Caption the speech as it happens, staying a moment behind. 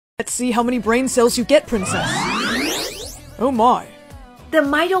Let's see how many brain cells you get, princess. Oh my. The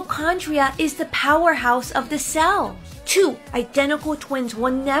mitochondria is the powerhouse of the cell. 2 identical twins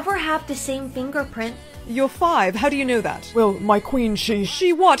will never have the same fingerprint. You're 5. How do you know that? Well, my queen,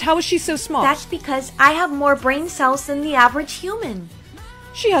 She what? How is she so smart? That's because I have more brain cells than the average human.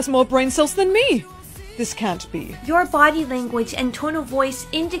 She has more brain cells than me. This can't be. Your body language and tone of voice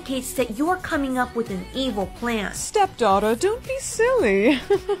indicates that you're coming up with an evil plan. Stepdaughter, don't be silly.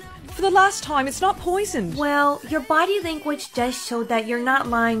 For the last time, it's not poisoned. Well, your body language does show that you're not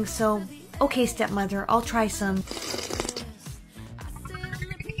lying, so... Okay, stepmother, I'll try some.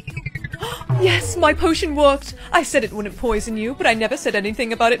 Yes, my potion worked. I said it wouldn't poison you, but I never said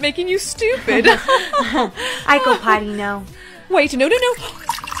anything about it making you stupid. I go potty now. Wait, no.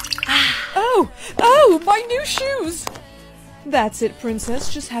 Oh, my new shoes. That's it,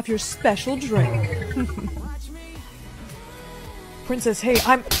 princess. Just have your special drink. Princess, hey,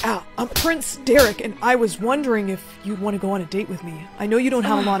 I'm Prince Derek, and I was wondering if you'd want to go on a date with me. I know you don't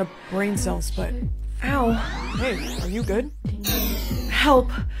have a lot of brain cells, but... Ow. Hey, are you good? Help.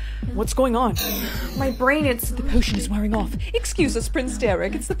 What's going on? My brain, The potion is wearing off. Excuse us, Prince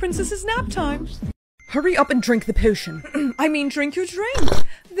Derek. It's the princess's nap time. Hurry up and drink the potion. I mean, drink your drink.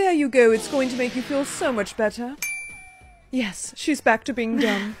 There you go. It's going to make you feel so much better. Yes, she's back to being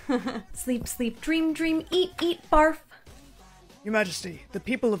dumb. Sleep, sleep, dream, dream, eat, eat, barf. Your Majesty, the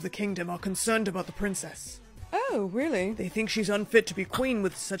people of the kingdom are concerned about the princess. Oh, really? They think she's unfit to be queen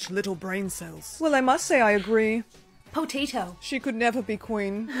with such little brain cells. Well, I must say I agree. Potato. She could never be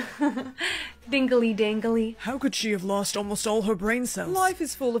queen. Dingly dangly. How could she have lost almost all her brain cells? Life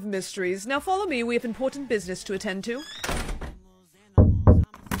is full of mysteries. Now follow me, we have important business to attend to.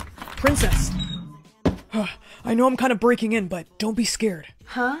 Princess! I know I'm kind of breaking in, but don't be scared.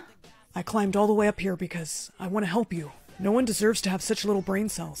 Huh? I climbed all the way up here because I want to help you. No one deserves to have such little brain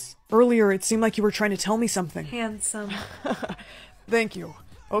cells. Earlier, it seemed like you were trying to tell me something. Handsome. Thank you.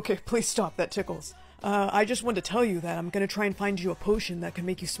 Okay, please stop. That tickles. I just wanted to tell you that I'm gonna try and find you a potion that can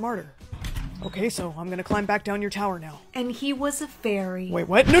make you smarter. Okay, so I'm gonna climb back down your tower now. And he was a fairy. Wait,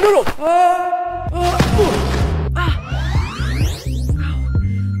 what? No!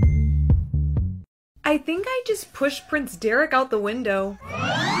 I think I just pushed Prince Derek out the window.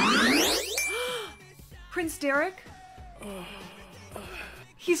 Prince Derek?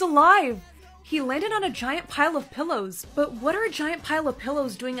 He's alive! He landed on a giant pile of pillows. But what are a giant pile of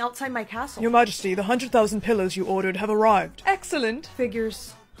pillows doing outside my castle? Your Majesty, the 100,000 pillows you ordered have arrived. Excellent.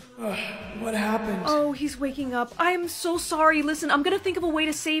 Figures. What happened? Oh, he's waking up. I am so sorry. Listen, I'm gonna think of a way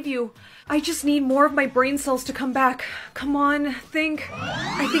to save you. I just need more of my brain cells to come back. Come on, think.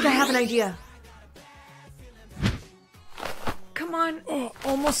 I think I have an idea. Come on. Oh,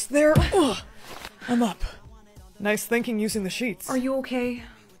 almost there. I'm up. Nice thinking using the sheets. Are you okay?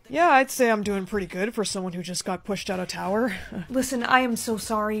 Yeah, I'd say I'm doing pretty good for someone who just got pushed out of tower. Listen, I am so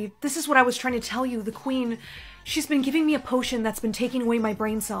sorry. This is what I was trying to tell you. The queen, she's been giving me a potion that's been taking away my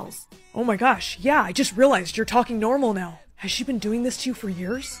brain cells. Oh my gosh, yeah, I just realized you're talking normal now. Has she been doing this to you for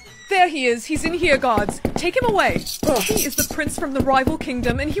years? There he is. He's in here, guards. Take him away. He is the prince from the rival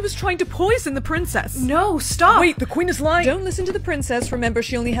kingdom, and he was trying to poison the princess. No, stop. Wait, the queen is lying. Don't listen to the princess. Remember,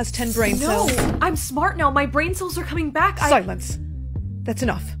 she only has 10 brain cells. No, I'm smart now. My brain cells are coming back. Silence. That's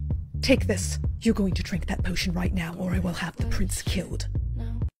enough. Take this. You're going to drink that potion right now, or I will have the prince killed.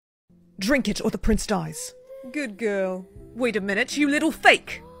 No. Drink it, or the prince dies. Good girl. Wait a minute, you little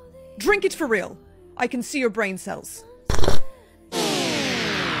fake. Drink it for real. I can see your brain cells.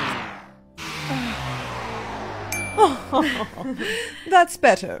 That's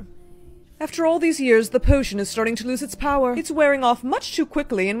better. After all these years, the potion is starting to lose its power. It's wearing off much too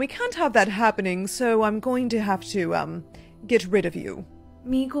quickly, and we can't have that happening, so I'm going to have to, get rid of you.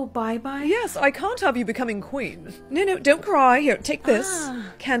 Me go bye-bye? Yes, I can't have you becoming queen. No, don't cry. Here, take this.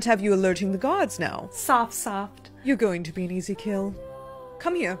 Can't have you alerting the guards now. Soft. You're going to be an easy kill.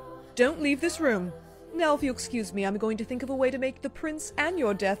 Come here. Don't leave this room. Now, if you'll excuse me, I'm going to think of a way to make the prince and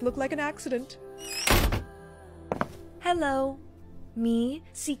your death look like an accident. Hello. Me?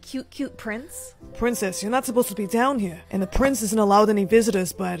 See cute prince? Princess, you're not supposed to be down here. And the prince isn't allowed any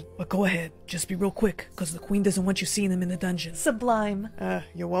visitors, but go ahead. Just be real quick, because the queen doesn't want you seeing them in the dungeon. Sublime.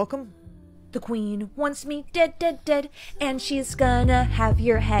 You're welcome. The queen wants me dead, and she's gonna have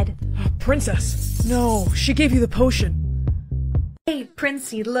your head. Princess! No, she gave you the potion. Hey,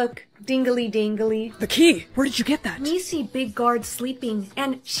 Princey, look. Dingly dangly. The key! Where did you get that? Me see big guard sleeping,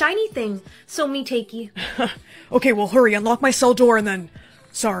 and shiny thing, so me takey. Okay, well hurry, unlock my cell door and then...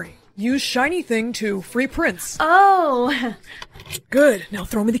 Sorry. Use shiny thing to free prince. Oh! Good, now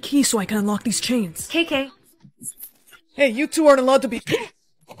throw me the key so I can unlock these chains. KK. Hey, you two aren't allowed to be...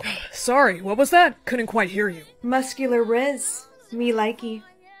 sorry, what was that? Couldn't quite hear you. Muscular Riz. Me likey.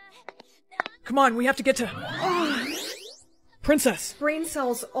 Come on, we have to get to... Princess! Brain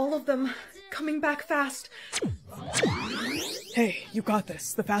cells, all of them. Coming back fast. Hey, you got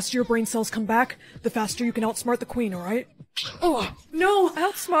this. The faster your brain cells come back, the faster you can outsmart the queen, alright? Oh, no!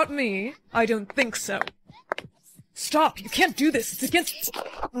 Outsmart me? I don't think so. Stop! You can't do this! It's against...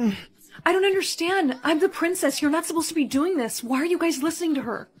 I don't understand. I'm the princess. You're not supposed to be doing this. Why are you guys listening to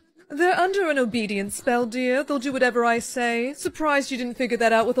her? They're under an obedience spell, dear. They'll do whatever I say. Surprised you didn't figure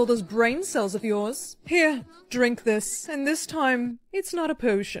that out with all those brain cells of yours. Here, drink this. And this time, it's not a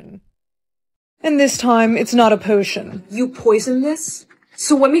potion. And this time, it's not a potion. You poisoned this?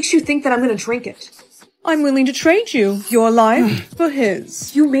 So what makes you think that I'm gonna drink it? I'm willing to trade you, your life, for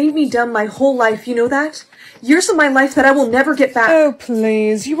his. You made me dumb my whole life, you know that? Years of my life that I will never get back. Oh,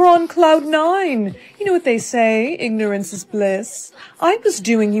 please, you were on cloud 9. You know what they say, ignorance is bliss. I was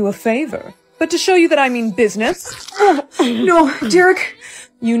doing you a favor. But to show you that I mean business... No, Derek.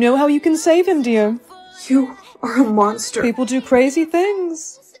 You know how you can save him, dear. You are a monster. People do crazy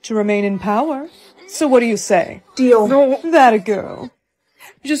things to remain in power. So what do you say? Deal. No, that a girl.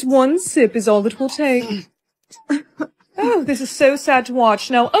 Just one sip is all it will take. Oh, this is so sad to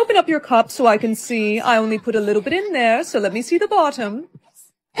watch. Now open up your cup so I can see. I only put a little bit in there, so let me see the bottom.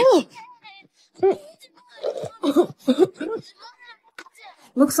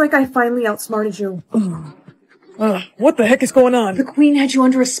 Looks like I finally outsmarted you. What the heck is going on? The queen had you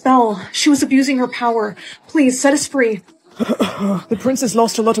under a spell. She was abusing her power. Please, set us free. The princess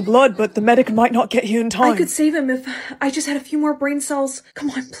lost a lot of blood, but the medic might not get here in time. I could save him if I just had a few more brain cells. Come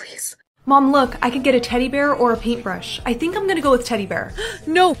on, please. Mom, look, I could get a teddy bear or a paintbrush. I think I'm gonna go with teddy bear.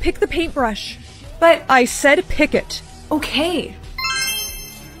 No, pick the paintbrush. But I said pick it. Okay.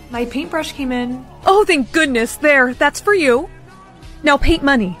 My paintbrush came in. Oh, thank goodness. There, that's for you. Now paint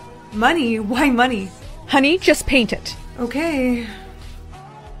money. Money? Why money? Honey, just paint it. Okay.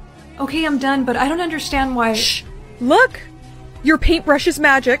 Okay, I'm done, but I don't understand why... Shh! Look! Your paintbrush is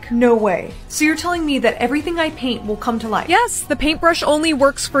magic. No way. So you're telling me that everything I paint will come to life? Yes, the paintbrush only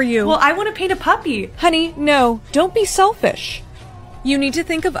works for you. Well, I want to paint a puppy. Honey, no. Don't be selfish. You need to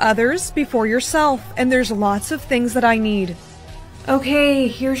think of others before yourself, and there's lots of things that I need. Okay,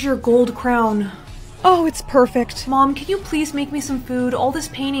 here's your gold crown. Oh, it's perfect. Mom, can you please make me some food? All this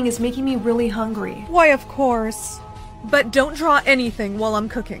painting is making me really hungry. Why, of course. But don't draw anything while I'm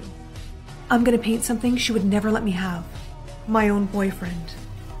cooking. I'm gonna paint something she would never let me have. My own boyfriend.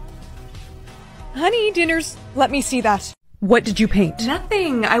 Honey, dinner's... Let me see that. What did you paint?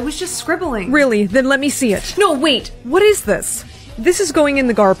 Nothing. I was just scribbling. Really? Then let me see it. No, wait. What is this? This is going in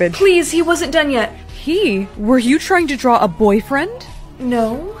the garbage. Please, he wasn't done yet. He? Were you trying to draw a boyfriend?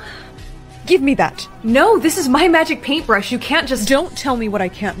 No. Give me that. No, this is my magic paintbrush. You can't just... Don't tell me what I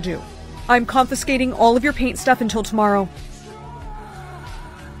can't do. I'm confiscating all of your paint stuff until tomorrow.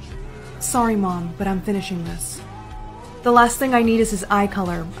 Sorry, Mom, but I'm finishing this. The last thing I need is his eye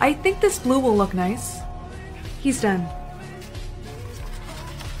color. I think this blue will look nice. He's done.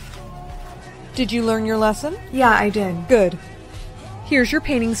 Did you learn your lesson? Yeah, I did. Good. Here's your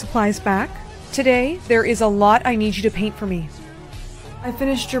painting supplies back. Today, there is a lot I need you to paint for me. I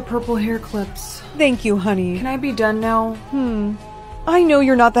finished your purple hair clips. Thank you, honey. Can I be done now? I know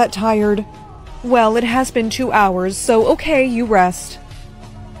you're not that tired. Well, it has been 2 hours, so okay, you rest.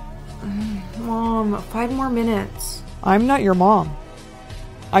 Mom, 5 more minutes. I'm not your mom.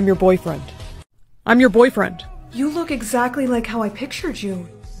 I'm your boyfriend. I'm your boyfriend. You look exactly like how I pictured you.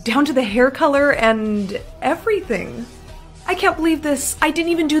 Down to the hair color and everything. I can't believe this. I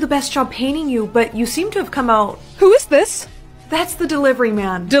didn't even do the best job painting you, but you seem to have come out. Who is this? That's the delivery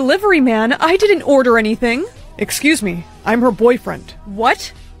man. Delivery man? I didn't order anything. Excuse me, I'm her boyfriend.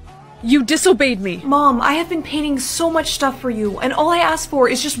 What? You disobeyed me. Mom, I have been painting so much stuff for you, and all I asked for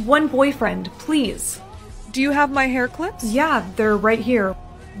is just one boyfriend, please. Do you have my hair clips? Yeah, they're right here.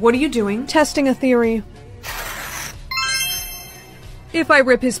 What are you doing? Testing a theory. If I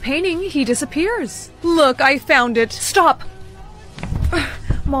rip his painting, he disappears. Look, I found it. Stop!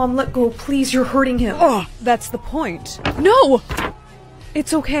 Mom, let go, please, you're hurting him. Oh, that's the point. No!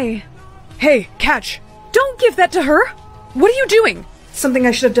 It's okay. Hey, catch! Don't give that to her! What are you doing? Something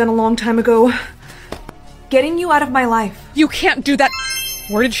I should have done a long time ago. Getting you out of my life. You can't do that!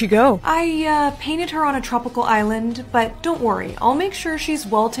 Where did she go? I, painted her on a tropical island, but don't worry, I'll make sure she's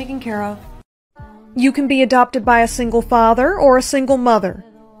well taken care of. You can be adopted by a single father or a single mother.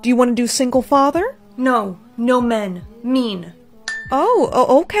 Do you want to do single father? No, no men. Mean.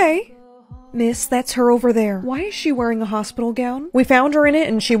 Oh, okay. Miss, that's her over there. Why is she wearing a hospital gown? We found her in it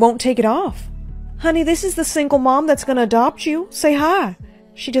and she won't take it off. Honey, this is the single mom that's gonna adopt you. Say hi.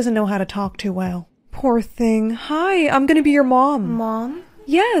 She doesn't know how to talk too well. Poor thing. Hi, I'm gonna be your mom. Mom?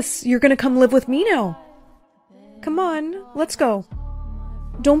 Yes, you're gonna come live with me now. Come on, let's go.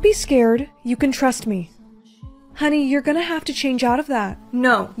 Don't be scared. You can trust me. Honey, you're gonna have to change out of that.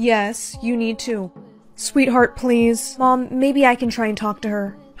 No. Yes, you need to. Sweetheart, please. Mom, maybe I can try and talk to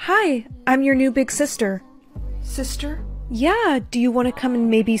her. Hi, I'm your new big sister. Sister? Yeah, do you want to come and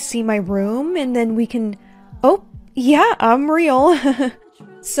maybe see my room and then we can... Oh, yeah, I'm real.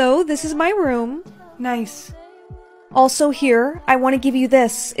 So, this is my room. Nice. Also here, I want to give you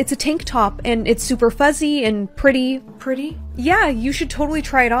this. It's a tank top and it's super fuzzy and pretty. Pretty? Yeah, you should totally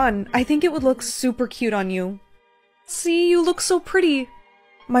try it on. I think it would look super cute on you. See, you look so pretty.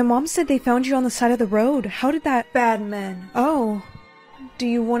 My mom said they found you on the side of the road. How did that... Bad men. Oh. Do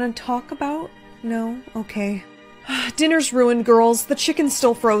you want to talk about... No? Okay. Dinner's ruined, girls. The chicken's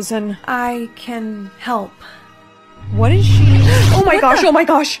still frozen. I can help. What is she... Oh my gosh, oh my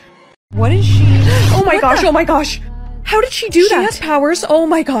gosh! What is she... Oh my gosh, oh my gosh! How did she do that? She has powers, oh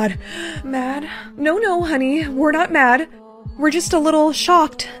my god. Mad? No, honey. We're not mad. We're just a little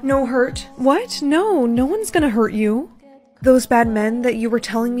shocked. No hurt. What? No one's gonna hurt you. Those bad men that you were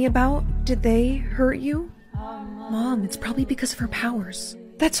telling me about, did they hurt you? Mom, it's probably because of her powers.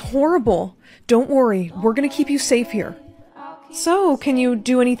 That's horrible. Don't worry, we're gonna keep you safe here. So, can you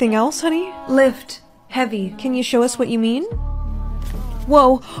do anything else, honey? Lift. Heavy. Can you show us what you mean?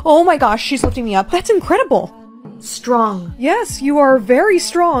 Whoa, oh my gosh, she's lifting me up. That's incredible. Strong. Yes, you are very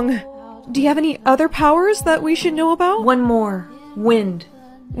strong. Do you have any other powers that we should know about? One more. Wind.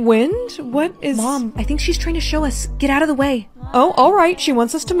 Wind? What is... Mom, I think she's trying to show us. Get out of the way. Oh, alright, she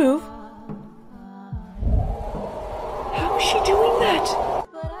wants us to move. How is she doing that?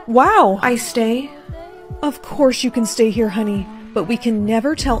 Wow. I stay? Of course you can stay here, honey. But we can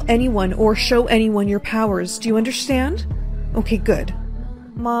never tell anyone or show anyone your powers. Do you understand? Okay, good.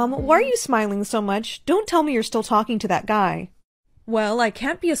 Mom, why are you smiling so much? Don't tell me you're still talking to that guy. Well, I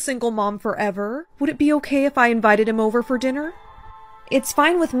can't be a single mom forever. Would it be okay if I invited him over for dinner? It's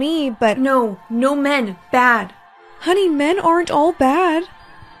fine with me, but... No men. Bad. Honey, men aren't all bad.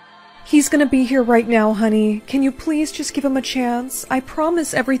 He's gonna be here right now, honey. Can you please just give him a chance? I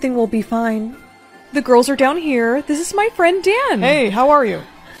promise everything will be fine. The girls are down here. This is my friend Dan. Hey, how are you?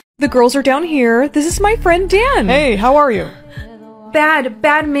 The girls are down here. This is my friend Dan. Hey, how are you?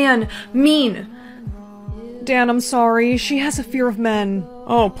 Bad man. Mean. Dan, I'm sorry. She has a fear of men.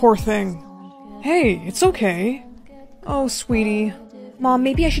 Oh, poor thing. Hey, it's okay. Oh, sweetie. Mom,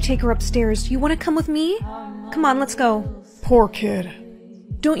 maybe I should take her upstairs. Do you want to come with me? Come on, let's go. Poor kid.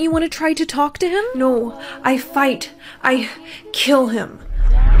 Don't you want to try to talk to him? No, I fight. I kill him.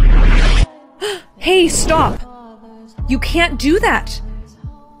 Hey, stop! You can't do that!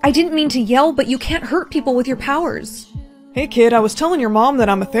 I didn't mean to yell, but you can't hurt people with your powers. Hey kid, I was telling your mom that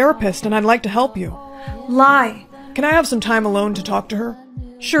I'm a therapist and I'd like to help you. Lie. Can I have some time alone to talk to her?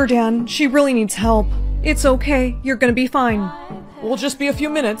 Sure, Dan. She really needs help. It's okay. You're gonna be fine. We'll just be a few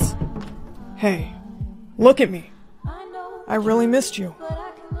minutes. Hey, look at me. I really missed you.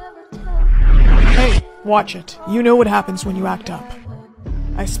 Hey, watch it. You know what happens when you act up.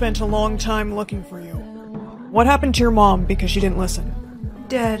 I spent a long time looking for you. What happened to your mom because she didn't listen?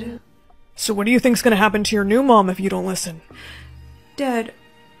 Dead. So what do you think's gonna happen to your new mom if you don't listen? Dead.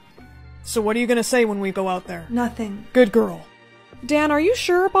 So what are you gonna say when we go out there? Nothing. Good girl. Dan, are you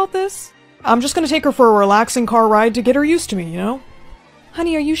sure about this? I'm just gonna take her for a relaxing car ride to get her used to me, you know?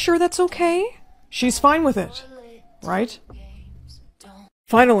 Honey, are you sure that's okay? She's fine with it, right?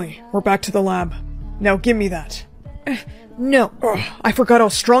 Finally, we're back to the lab. Now give me that. No. Ugh, I forgot how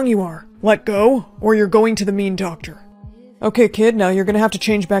strong you are. Let go, or you're going to the mean doctor. Okay, kid, now you're gonna have to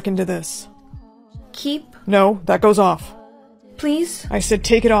change back into this. Keep. No, that goes off. Please? I said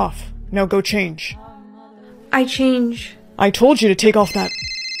take it off. Now go change. I change. I told you to take off that...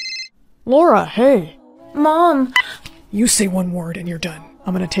 Laura, hey. Mom! You say one word and you're done.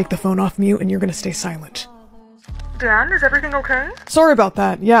 I'm gonna take the phone off mute and you're gonna stay silent. Dan, is everything okay? Sorry about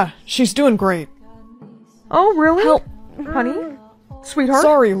that. Yeah, she's doing great. Oh, really? Help, honey? Sweetheart?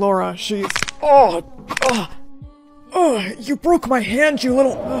 Sorry, Laura. She's... you broke my hand, you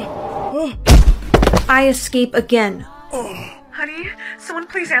little... I escape again. Honey, someone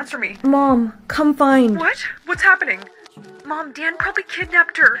please answer me. Mom, come find. What? What's happening? Mom, Dan probably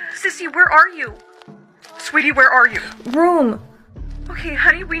kidnapped her. Sissy, where are you? Sweetie, where are you? Room. Okay,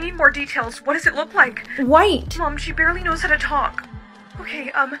 honey, we need more details. What does it look like? White. Mom, she barely knows how to talk.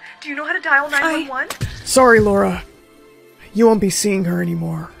 Okay, do you know how to dial 911? Sorry, Laura. You won't be seeing her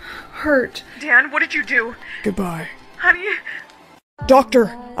anymore. Hurt. Dan, what did you do? Goodbye. Honey?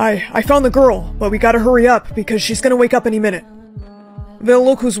 Doctor, I found the girl, but we gotta hurry up because she's gonna wake up any minute. Well,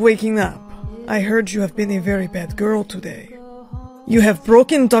 look who's waking up. I heard you have been a very bad girl today. You have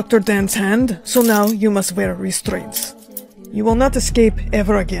broken Dr. Dan's hand, so now you must wear restraints. You will not escape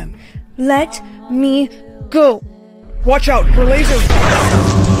ever again. Let me go. Watch out for lasers!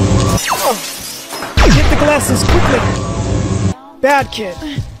 Get the glasses, quickly! Bad kid.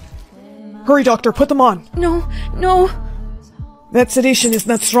 Hurry, doctor, put them on. No, no. That sedation is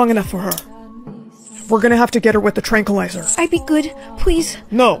not strong enough for her. We're gonna have to get her with the tranquilizer. I'd be good, please.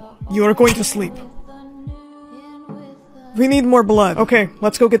 No, you are going to sleep. We need more blood. Okay,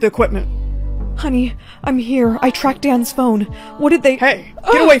 let's go get the equipment. Honey, I'm here. I tracked Dan's phone. What did they— Hey,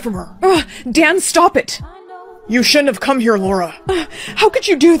 get away from her! Dan, stop it! You shouldn't have come here, Laura. How could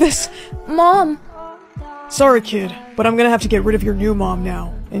you do this? Mom! Sorry, kid, but I'm gonna have to get rid of your new mom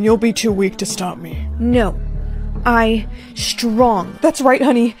now, and you'll be too weak to stop me. No. Strong. That's right,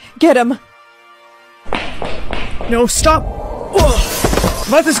 honey. Get him. No, stop!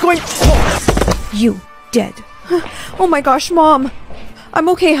 Ugh. What is going— You dead. Oh my gosh, Mom. I'm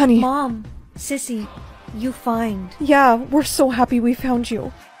okay, honey. Mom, Sissy, you find. Yeah, we're so happy we found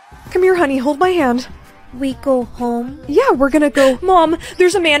you. Come here, honey. Hold my hand. We go home? Yeah, we're gonna go. Mom,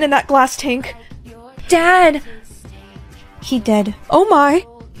 there's a man in that glass tank. Dad! He dead. Oh my.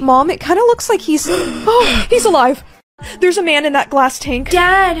 Mom, it kind of looks like he's— Oh, he's alive. There's a man in that glass tank.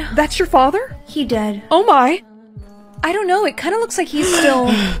 Dad! That's your father? He dead. Oh my. I don't know, it kind of looks like he's still—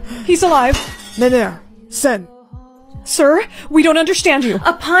 He's alive. Mener, Sen. Sir, we don't understand you.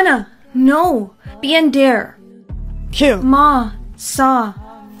 Apana! No! Bien der! Kill. Ma, Sa,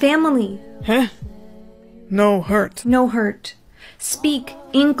 family. Huh? No hurt. No hurt. Speak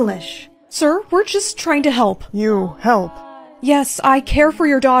English. Sir, we're just trying to help. You help. Yes, I care for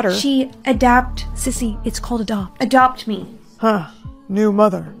your daughter. She adapt. Sissy, it's called adopt. Adopt me. Huh. New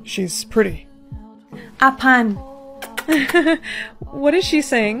mother. She's pretty. Apan. What is she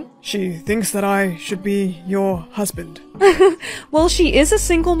saying? She thinks that I should be your husband. Well, she is a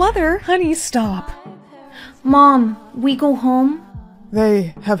single mother. Honey, stop. Mom, we go home?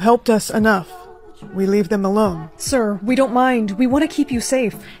 They have helped us enough. We leave them alone. Sir, we don't mind. We want to keep you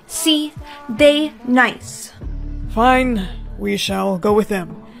safe. See, they nice. Fine. We shall go with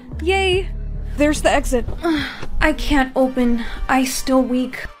them. Yay. There's the exit. I can't open. I still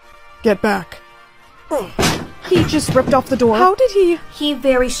weak. Get back. He just ripped off the door. How did he? He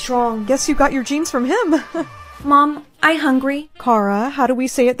very strong. Guess you got your genes from him. Mom, I hungry. Kara, how do we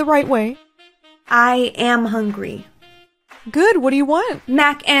say it the right way? I am hungry. Good, what do you want?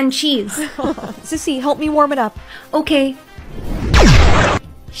 Mac and cheese. Sissy, help me warm it up. Okay.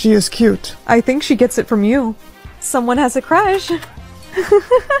 She is cute. I think she gets it from you. Someone has a crush.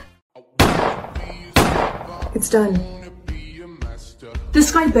 It's done.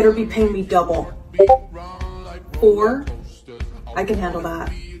 This guy better be paying me double. 4? I can handle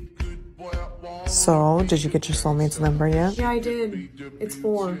that. So, did you get your soulmate's number yet? Yeah, I did. It's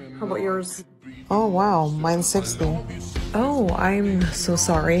 4. How about yours? Oh wow, mine's 60. Oh, I'm so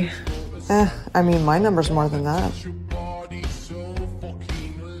sorry. I mean, my number's more than that.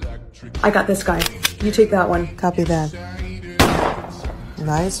 I got this guy. You take that one. Copy that.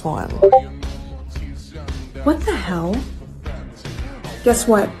 Nice one. What the hell? Guess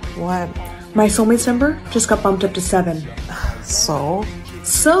what? What? My soulmate's number just got bumped up to 7. So?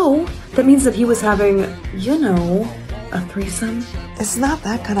 So, that means that he was having, you know, a threesome? It's not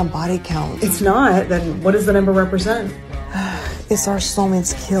that kind of body count. It's not. Then what does the number represent? It's our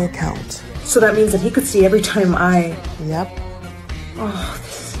soulmate's kill count. So that means that he could see every time I... Yep. Oh,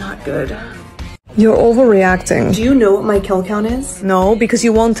 this is not good. You're overreacting. Do you know what my kill count is? No, because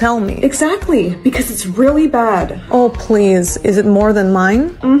you won't tell me. Exactly, because it's really bad. Oh, please. Is it more than mine?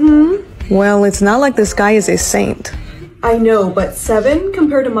 Mm-hmm. Well, it's not like this guy is a saint. I know, but 7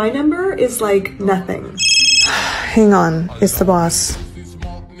 compared to my number is like nothing. Hang on. It's the boss.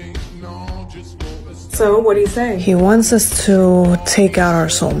 So, what do you say? He wants us to take out our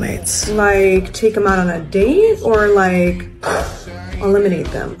soulmates. Like, take them out on a date? Or like, eliminate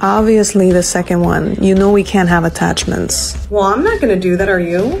them? Obviously the second one. You know we can't have attachments. Well, I'm not gonna do that, are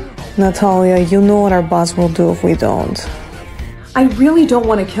you? Natalia, you know what our boss will do if we don't. I really don't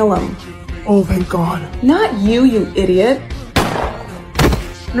want to kill him. Oh, thank God. Not you, you idiot.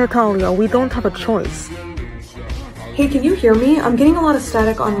 Natalia, we don't have a choice. Hey, can you hear me? I'm getting a lot of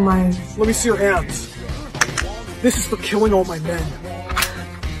static on my... Let me see your hands. This is for killing all my men.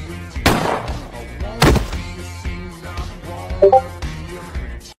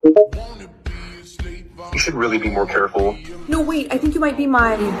 You should really be more careful. No, wait, I think you might be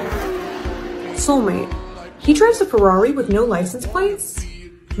my... soulmate. He drives a Ferrari with no license plates?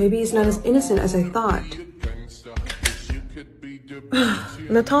 Maybe he's not as innocent as I thought.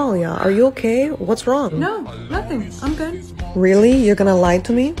 Natalia, are you okay? What's wrong? No, nothing. I'm good. Really? You're gonna lie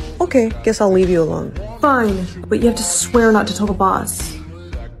to me? Okay, guess I'll leave you alone. Fine, but you have to swear not to tell the boss.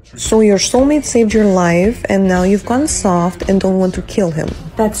 So your soulmate saved your life, and now you've gone soft and don't want to kill him.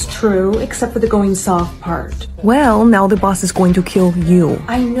 That's true, except for the going soft part. Well, now the boss is going to kill you.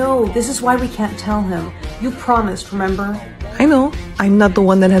 I know, this is why we can't tell him. You promised, remember? I know. I'm not the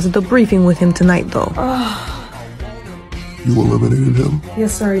one that has a debriefing with him tonight, though. You eliminated him?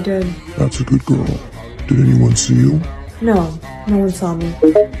 Yes, sir, I did. That's a good girl. Did anyone see you? No, no one saw me.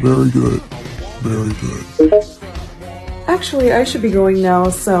 Very good. Very good. Actually, I should be going now,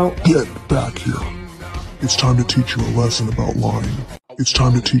 so... Get back here. It's time to teach you a lesson about lying. It's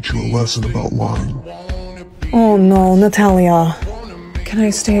time to teach you a lesson about lying. Oh no, Natalia. Can I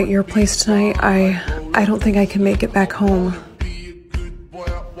stay at your place tonight? I don't think I can make it back home.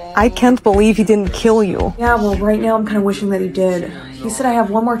 I can't believe he didn't kill you. Yeah, well, right now I'm kind of wishing that he did. He said I have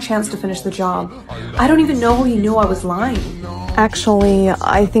one more chance to finish the job. I don't even know he knew I was lying. Actually,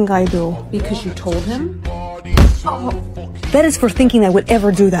 I think I do. Because you told him? That is for thinking I would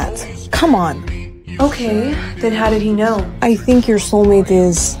ever do that. Come on. Okay, then how did he know? I think your soulmate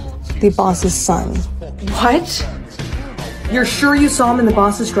is the boss's son. What? You're sure you saw him in the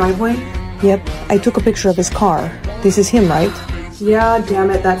boss's driveway? Yep, I took a picture of his car. This is him, right? Yeah,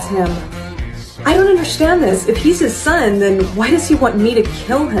 damn it, that's him. I don't understand this. If he's his son, then why does he want me to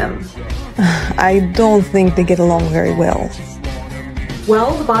kill him? I don't think they get along very well.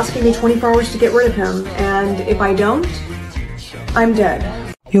 Well, the boss gave me 24 hours to get rid of him, and if I don't, I'm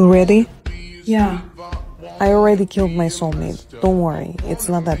dead. You ready? Yeah. I already killed my soulmate. Don't worry, it's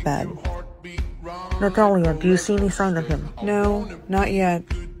not that bad. Natalia, do you see any sign of him? No, not yet.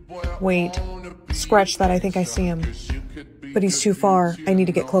 Wait. Scratch that, I think I see him. But he's too far. I need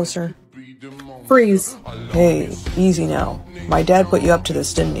to get closer. Freeze. Hey, easy now. My dad put you up to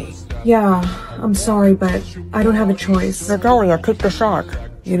this, didn't he? Yeah, I'm sorry, but I don't have a choice. Natalia, take the shot.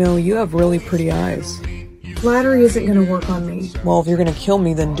 You know, you have really pretty eyes. Flattery isn't gonna work on me. Well, if you're gonna kill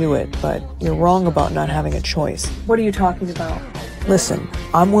me, then do it. But you're wrong about not having a choice. What are you talking about? Listen,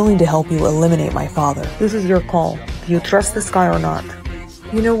 I'm willing to help you eliminate my father. This is your call. Do you trust this guy or not?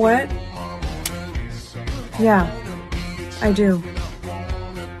 You know what? Yeah, I do.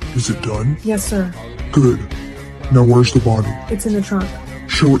 Is it done? Yes, sir. Good. Now where's the body? It's in the trunk.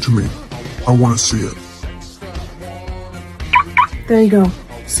 Show it to me. I want to see it. There you go.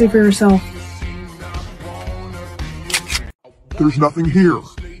 See for yourself. There's nothing here.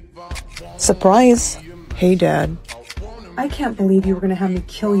 Surprise! Hey, Dad. I can't believe you were gonna have me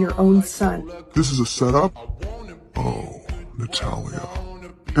kill your own son. This is a setup? Oh, Natalia.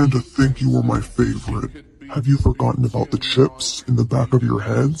 And to think you were my favorite. Have you forgotten about the chips in the back of your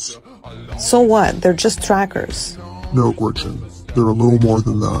heads? So what? They're just trackers. No, Gretchen. They're a little more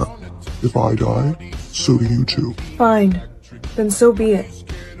than that. If I die, so do you too. Fine. Then so be it.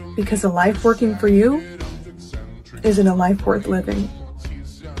 Because a life working for you isn't a life worth living.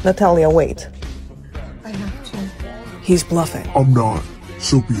 Natalia, wait. I have to. He's bluffing. I'm not.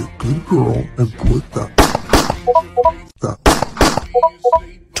 So be a good girl and put that.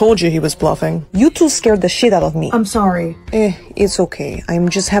 Told you he was bluffing. You two scared the shit out of me. I'm sorry. It's okay. I'm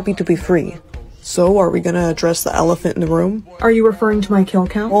just happy to be free. So, are we gonna address the elephant in the room? Are you referring to my kill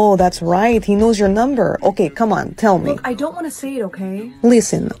count? Oh, that's right. He knows your number. Okay, come on, tell me. Look, I don't want to say it, okay?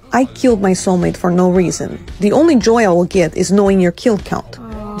 Listen, I killed my soulmate for no reason. The only joy I will get is knowing your kill count.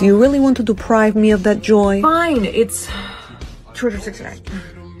 Do you really want to deprive me of that joy? Fine, it's 269.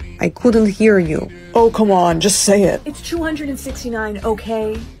 I couldn't hear you. Oh, come on, just say it. It's 269,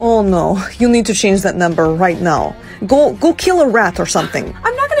 okay? Oh no, you need to change that number right now. Go kill a rat or something.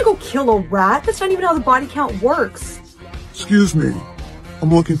 I'm not gonna go kill a rat. That's not even how the body count works. Excuse me. I'm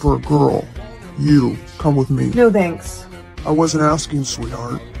looking for a girl. You, come with me. No thanks. I wasn't asking,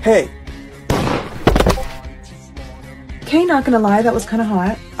 sweetheart. Hey, Okay, not gonna lie, that was kinda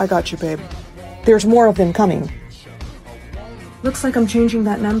hot. I got you, babe. There's more of them coming. Looks like I'm changing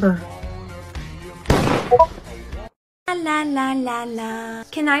that number. La la la la.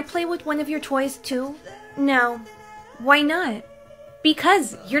 Can I play with one of your toys too? No. Why not?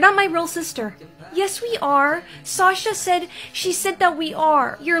 Because you're not my real sister. Yes, we are. Sasha said that we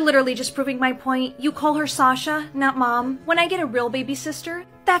are. You're literally just proving my point. You call her Sasha, not Mom. When I get a real baby sister,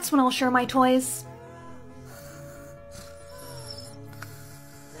 that's when I'll share my toys.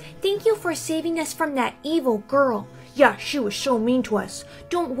 Thank you for saving us from that evil girl. Yeah, she was so mean to us.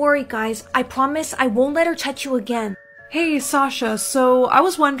 Don't worry, guys. I promise I won't let her touch you again. Hey, Sasha, so I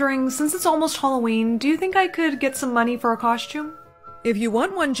was wondering, since it's almost Halloween, do you think I could get some money for a costume? If you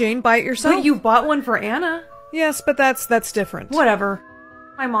want one, Jane, buy it yourself. But you bought one for Anna. Yes, but that's different. Whatever.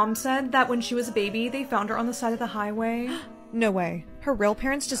 My mom said that when she was a baby, they found her on the side of the highway. No way. Her real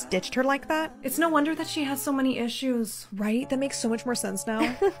parents just ditched her like that? It's no wonder that she has so many issues. Right? That makes so much more sense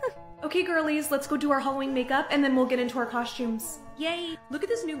now. Okay, girlies, let's go do our Halloween makeup and then we'll get into our costumes. Yay! Look at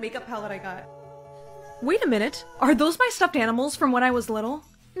this new makeup palette I got. Wait a minute. Are those my stuffed animals from when I was little?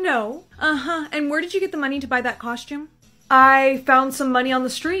 No. Uh-huh. And where did you get the money to buy that costume? I found some money on the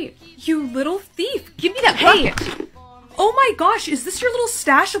street. You little thief! Give me that bucket! Oh my gosh, is this your little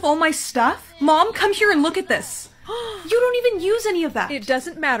stash of all my stuff? Mom, come here and look at this. You don't even use any of that. It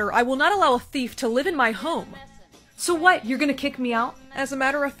doesn't matter. I will not allow a thief to live in my home. So what, you're gonna kick me out? As a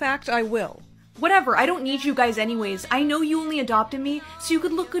matter of fact, I will. Whatever, I don't need you guys anyways. I know you only adopted me so you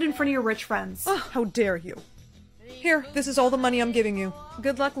could look good in front of your rich friends. Oh, how dare you. Here, this is all the money I'm giving you.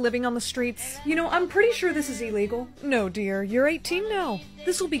 Good luck living on the streets. You know, I'm pretty sure this is illegal. No, dear, you're 18 now.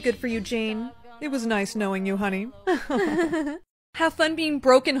 This will be good for you, Jane. It was nice knowing you, honey. Have fun being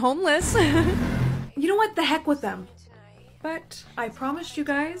broke and homeless. You know what? The heck with them. But I promised you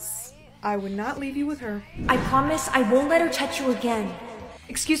guys I would not leave you with her. I promise I won't let her touch you again.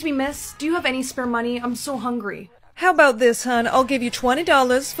 Excuse me, miss. Do you have any spare money? I'm so hungry. How about this, hun? I'll give you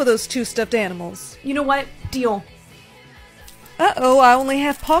 $20 for those 2 stuffed animals. You know what? Deal. Uh-oh, I only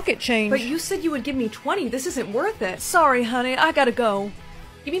have pocket change. But you said you would give me 20. This isn't worth it. Sorry, honey. I gotta go.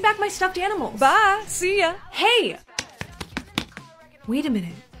 Give me back my stuffed animals. Bye. See ya. Hey! Wait a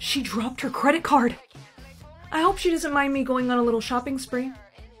minute. She dropped her credit card. I hope she doesn't mind me going on a little shopping spree.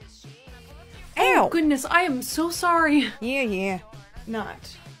 Ow! Oh, goodness, I am so sorry. Yeah.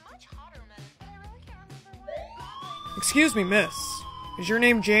 Not. Excuse me, miss. Is your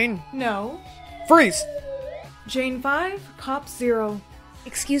name Jane? No. Freeze! Jane 5, Cop 0.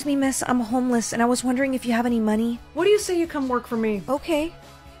 Excuse me, miss, I'm homeless and I was wondering if you have any money. What do you say you come work for me? Okay.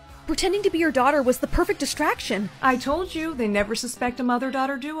 Pretending to be your daughter was the perfect distraction. I told you, they never suspect a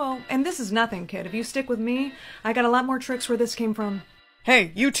mother-daughter duo. And this is nothing, kid. If you stick with me, I got a lot more tricks where this came from.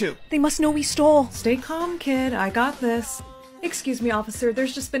 Hey, you two. They must know we stole. Stay calm, kid. I got this. Excuse me, officer.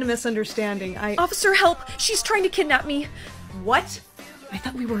 There's just been a misunderstanding. Officer, help! She's trying to kidnap me. What? I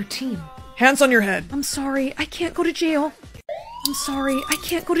thought we were a team. Hands on your head. I'm sorry. I can't go to jail. I'm sorry. I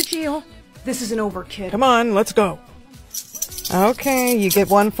can't go to jail. This isn't over, kid. Come on, let's go. Okay, you get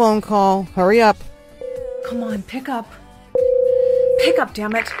one phone call. Hurry up. Come on, pick up. Pick up,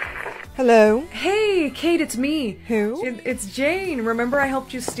 damn it. Hello? Hey, Kate, it's me. Who? It's Jane. Remember I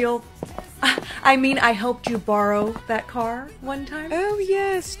helped you steal... I helped you borrow that car one time? Oh,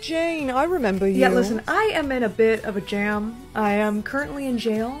 yes, Jane. I remember you. Yeah, listen, I am in a bit of a jam. I am currently in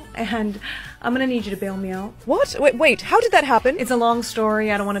jail, and I'm gonna need you to bail me out. What? Wait, how did that happen? It's a long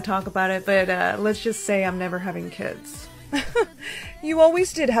story. I don't want to talk about it, but let's just say I'm never having kids. You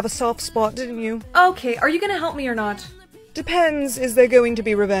always did have a soft spot, didn't you? Okay, are you gonna help me or not? Depends. Is there going to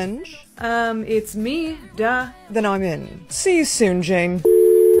be revenge? It's me. Duh. Then I'm in. See you soon, Jane.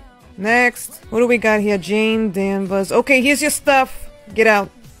 Next. What do we got here? Jane Danvers. Okay, here's your stuff. Get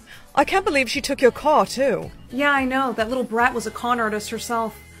out. I can't believe she took your car, too. Yeah, I know. That little brat was a con artist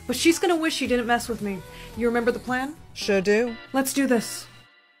herself. But she's gonna wish she didn't mess with me. You remember the plan? Sure do. Let's do this.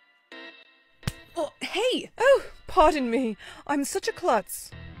 Oh, hey! Oh, pardon me. I'm such a klutz.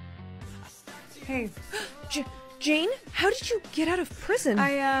 Hey. Jane, how did you get out of prison?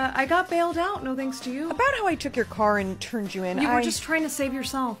 I got bailed out, no thanks to you. About how I took your car and turned you in. You were just trying to save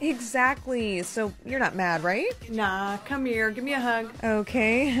yourself. Exactly. So you're not mad, right? Nah, come here. Give me a hug.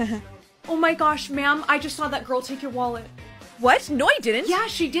 Okay. Oh my gosh, ma'am. I just saw that girl take your wallet. What? No, I didn't. Yeah,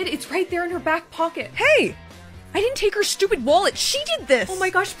 she did. It's right there in her back pocket. Hey! I didn't take her stupid wallet. She did this. Oh my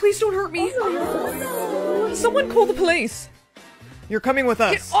gosh, please don't hurt me. Someone call the police. You're coming with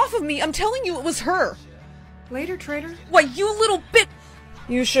us. Get off of me. I'm telling you it was her. Later, traitor. Why, you little bit...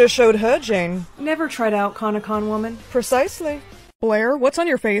 You sure showed her, Jane. Never tried out con a con woman. Precisely. Blair, what's on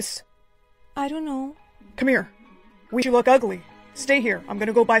your face? I don't know. Come here. You look ugly. Stay here. I'm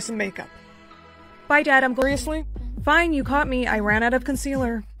gonna go buy some makeup. Bye, Dad. I'm going. Seriously? Fine, you caught me. I ran out of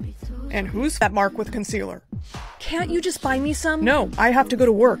concealer. And who's that mark with concealer? Can't you just buy me some? No, I have to go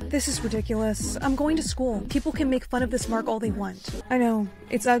to work. This is ridiculous. I'm going to school. People can make fun of this mark all they want. I know.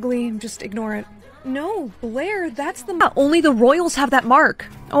 It's ugly. Just ignore it. No, Blair, that's the only the royals have that mark.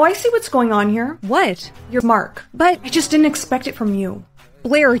 Oh, I see what's going on here. What? Your mark. But I just didn't expect it from you.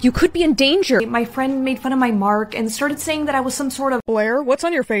 Blair, you could be in danger. My friend made fun of my mark and started saying that I was some sort of... Blair, what's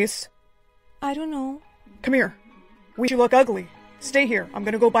on your face? I don't know. Come here. You look ugly. Stay here. I'm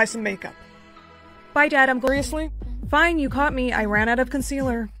gonna go buy some makeup. Bye, Dad. I'm going. Seriously? Fine, you caught me. I ran out of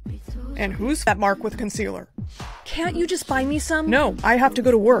concealer. And who's that mark with concealer? Can't you just buy me some? No, I have to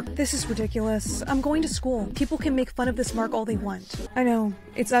go to work. This is ridiculous. I'm going to school. People can make fun of this mark all they want. I know.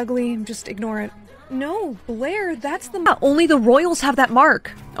 It's ugly. Just ignore it. No, Blair, that's the mark. Only the royals have that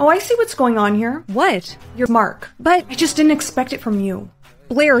mark. Oh, I see what's going on here. What? Your mark. But I just didn't expect it from you.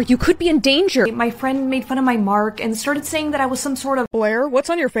 Blair, you could be in danger. My friend made fun of my mark and started saying that I was some sort of... Blair, what's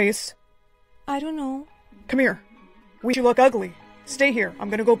on your face? I don't know. Come here. You look ugly. Stay here. I'm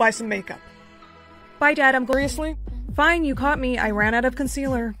gonna go buy some makeup. Bye, Dad. I'm Seriously? Fine, you caught me. I ran out of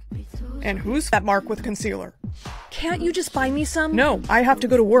concealer. And who's that mark with concealer? Can't you just buy me some? No, I have to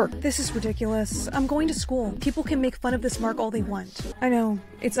go to work. This is ridiculous. I'm going to school. People can make fun of this mark all they want. I know.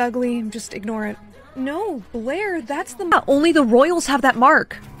 It's ugly. Just ignore it. No, Blair, that's the mark. Only the royals have that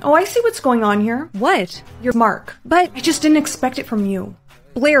mark. Oh, I see what's going on here. What? Your mark. But I just didn't expect it from you.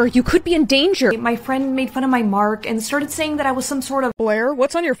 Blair, you could be in danger. My friend made fun of my mark and started saying that I was some sort of... Blair,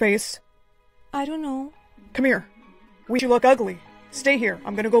 what's on your face? I don't know. Come here. You look ugly. Stay here.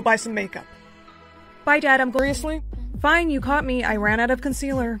 I'm gonna go buy some makeup. Bye, Dad. I'm Seriously? Fine, you caught me. I ran out of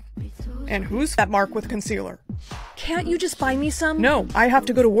concealer. And who's that mark with concealer? Can't you just buy me some? No, I have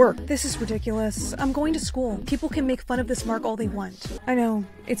to go to work. This is ridiculous. I'm going to school. People can make fun of this mark all they want. I know.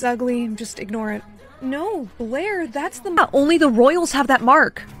 It's ugly. Just ignore it. No, Blair, that's the mark. Only the royals have that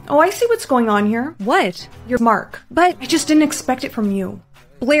mark. Oh, I see what's going on here. What? Your mark. But I just didn't expect it from you.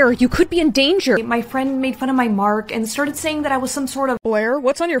 Blair, you could be in danger. My friend made fun of my mark and started saying that I was some sort of... Blair,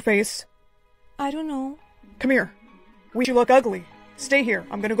 what's on your face? I don't know. Come here. You look ugly. Stay here.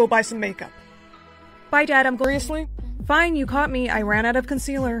 I'm gonna go buy some makeup. Bye, Dad. I'm Seriously? Fine, you caught me. I ran out of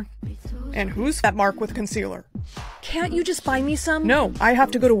concealer. And who's that mark with concealer? Can't you just buy me some? No, I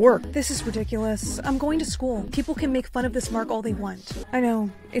have to go to work. This is ridiculous. I'm going to school. People can make fun of this mark all they want. I know.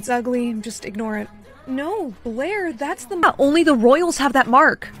 It's ugly. Just ignore it. No, Blair, that's the mark. Only the royals have that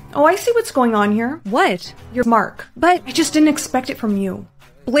mark. Oh, I see what's going on here. What? Your mark. But I just didn't expect it from you.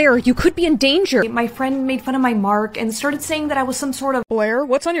 Blair, you could be in danger. My friend made fun of my mark and started saying that I was some sort of... Blair,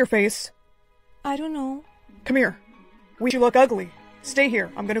 what's on your face? I don't know. Come here. You look ugly. Stay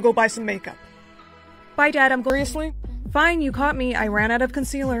here. I'm gonna go buy some makeup. Bye, Dad. I'm Seriously? Fine, you caught me. I ran out of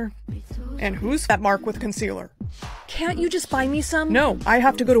concealer. And who's that mark with concealer? Can't you just buy me some? No, I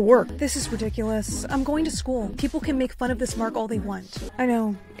have to go to work. This is ridiculous. I'm going to school. People can make fun of this mark all they want. I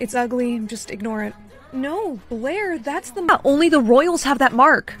know. It's ugly. Just ignore it. No, Blair, that's the mark. Only the royals have that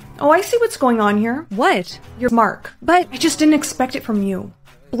mark. Oh, I see what's going on here. What? Your mark. But I just didn't expect it from you.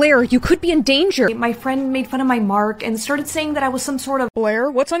 Blair, you could be in danger. My friend made fun of my mark and started saying that I was some sort of... Blair,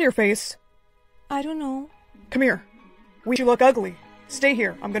 what's on your face? I don't know. Come here. You look ugly. Stay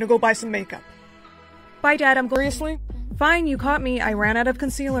here. I'm gonna go buy some makeup. Bye, Dad. I'm Seriously? Fine, you caught me. I ran out of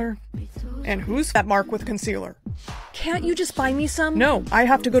concealer. And who's that mark with concealer? Can't you just buy me some? No, I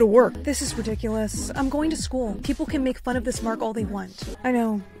have to go to work. This is ridiculous. I'm going to school. People can make fun of this mark all they want. I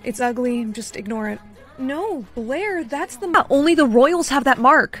know. It's ugly. Just ignore it. No, Blair, that's the mark. Only the royals have that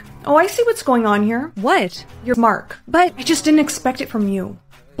mark. Oh, I see what's going on here. What? Your mark. But I just didn't expect it from you.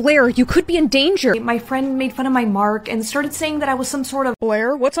 Blair, you could be in danger. My friend made fun of my mark and started saying that I was some sort of...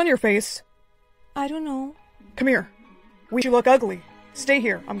 Blair, what's on your face? I don't know. Come here. You look ugly. Stay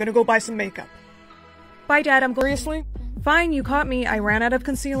here. I'm gonna go buy some makeup. Bye, Dad. I'm Seriously? Fine, you caught me. I ran out of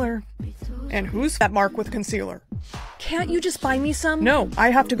concealer. And who's that mark with concealer? Can't you just buy me some? No,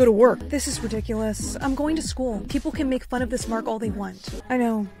 I have to go to work. This is ridiculous. I'm going to school. People can make fun of this mark all they want. I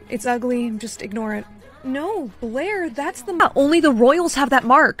know. It's ugly. Just ignore it. No, Blair, that's the mark. Only the royals have that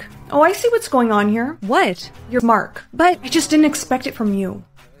mark. Oh, I see what's going on here. What? Your mark. But I just didn't expect it from you.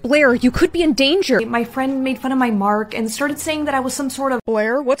 Blair, you could be in danger. My friend made fun of my mark and started saying that I was some sort of...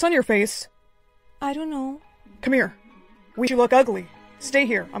 Blair, what's on your face? I don't know. Come here. You look ugly. Stay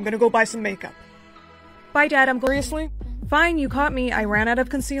here. I'm gonna go buy some makeup. Bye, Dad. I'm Seriously? Fine, you caught me. I ran out of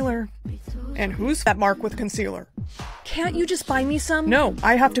concealer. And who's that mark with concealer? Can't you just buy me some? No,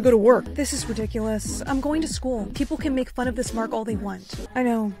 I have to go to work. This is ridiculous. I'm going to school. People can make fun of this mark all they want. I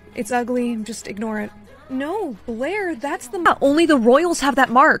know. It's ugly. Just ignore it. No, Blair, that's the mark. Only the royals have that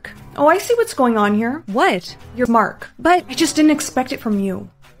mark. Oh, I see what's going on here. What? Your mark. But I just didn't expect it from you.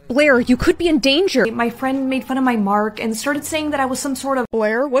 Blair, you could be in danger. My friend made fun of my mark and started saying that I was some sort of...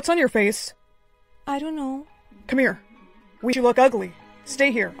 Blair, what's on your face? I don't know. Come here. You look ugly.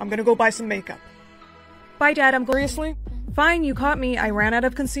 Stay here. I'm gonna go buy some makeup. Bye, Dad. I'm Seriously? Fine, you caught me. I ran out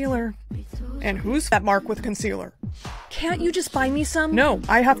of concealer. And who's that mark with concealer? Can't you just buy me some? No,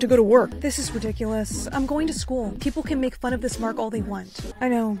 I have to go to work. This is ridiculous. I'm going to school. People can make fun of this mark all they want. I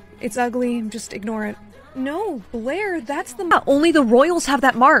know. It's ugly. Just ignore it. No, Blair, that's the mark. Only the royals have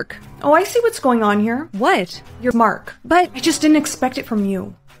that mark. Oh, I see what's going on here. What? Your mark. But I just didn't expect it from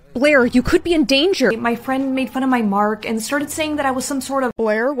you. Blair, you could be in danger. My friend made fun of my mark and started saying that I was some sort of...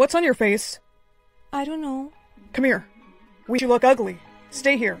 Blair, what's on your face? I don't know. Come here. You look ugly.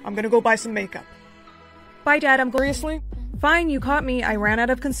 Stay here. I'm gonna go buy some makeup. Bye, Dad. I'm Seriously? Fine, you caught me. I ran out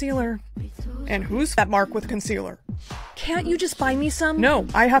of concealer. And who's that mark with concealer? Can't you just buy me some? No,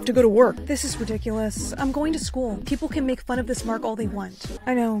 I have to go to work. This is ridiculous. I'm going to school. People can make fun of this mark all they want.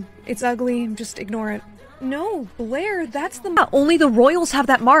 I know. It's ugly. Just ignore it. No, Blair, that's the... Only the royals have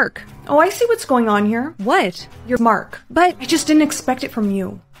that mark. Oh, I see what's going on here. What? Your mark. But I just didn't expect it from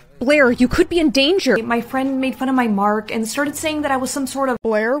you. Blair, you could be in danger. My friend made fun of my mark and started saying that I was some sort of...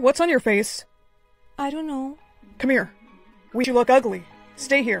 Blair, what's on your face? I don't know. Come here. You look ugly.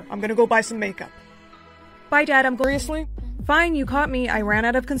 Stay here. I'm gonna go buy some makeup. Bye, Dad. I'm Seriously? Fine, you caught me. I ran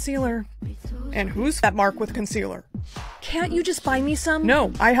out of concealer. And who's that mark with concealer? Can't you just buy me some?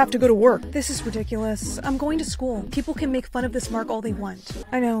 No, I have to go to work. This is ridiculous. I'm going to school. People can make fun of this mark all they want.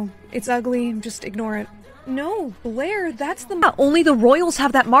 I know. It's ugly. Just ignore it. No, Blair, that's the... Only the royals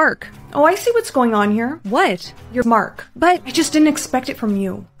have that mark. Oh, I see what's going on here. What? Your mark. But I just didn't expect it from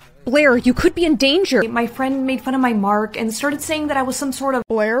you. Blair, you could be in danger. My friend made fun of my mark and started saying that I was some sort of...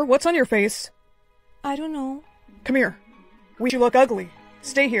 Blair, what's on your face? I don't know. Come here. You look ugly.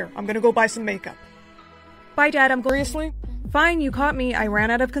 Stay here. I'm gonna go buy some makeup. Bye, Dad. I'm Seriously? Fine, you caught me. I ran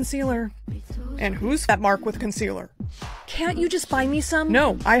out of concealer. And who's that mark with concealer? Can't you just buy me some?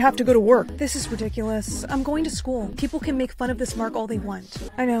 No, I have to go to work. This is ridiculous. I'm going to school. People can make fun of this mark all they want.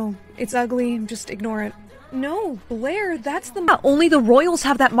 I know. It's ugly. Just ignore it. No, Blair, that's the... Only the royals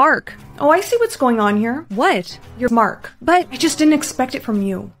have that mark. Oh, I see what's going on here. What? Your mark. But I just didn't expect it from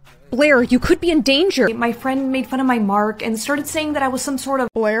you. Blair, you could be in danger. My friend made fun of my mark and started saying that I was some sort of...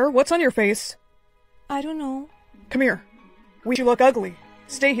 Blair, what's on your face? I don't know. Come here. You look ugly.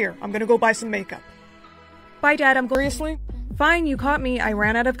 Stay here. I'm gonna go buy some makeup. Bye, Dad. I'm Seriously? Fine, you caught me. I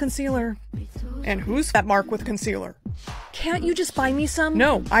ran out of concealer. And who's that mark with concealer? Can't you just buy me some?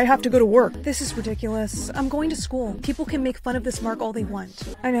 No, I have to go to work. This is ridiculous. I'm going to school. People can make fun of this mark all they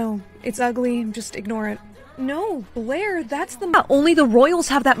want. I know. It's ugly. Just ignore it. No, Blair, that's the... Only the royals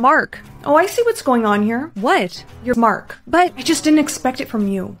have that mark. Oh, I see what's going on here. What? Your mark. But I just didn't expect it from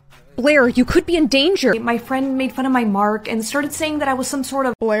you. Blair, you could be in danger. My friend made fun of my mark and started saying that I was some sort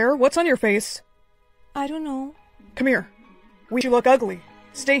of... Blair, what's on your face? I don't know. Come here. You look ugly.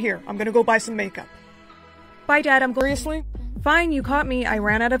 Stay here. I'm gonna go buy some makeup. Bye, Dad. I'm Seriously? Fine, you caught me. I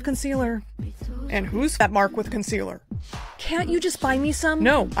ran out of concealer. And who's that mark with concealer? Can't you just buy me some?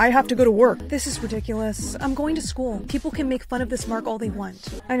 No, I have to go to work. This is ridiculous. I'm going to school. People can make fun of this mark all they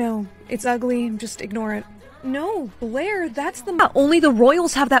want. I know. It's ugly. Just ignore it. No, Blair, that's the... Only the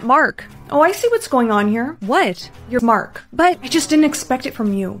royals have that mark. Oh, I see what's going on here. What? Your mark. But I just didn't expect it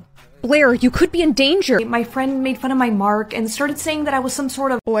from you. Blair, you could be in danger. My friend made fun of my mark and started saying that I was some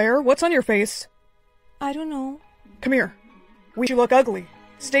sort of... Blair, what's on your face? I don't know. Come here. You look ugly.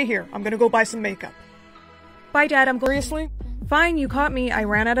 Stay here. I'm gonna go buy some makeup. Bye, Dad. I'm Seriously? Fine, you caught me. I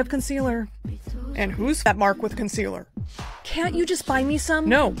ran out of concealer. And who's that mark with concealer? Can't you just buy me some?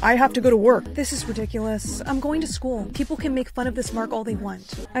 No, I have to go to work. This is ridiculous. I'm going to school. People can make fun of this mark all they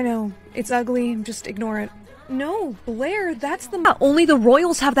want. I know. It's ugly. Just ignore it. No, Blair, that's the... Only the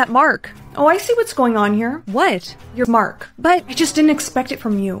royals have that mark. Oh, I see what's going on here. What? Your mark. But I just didn't expect it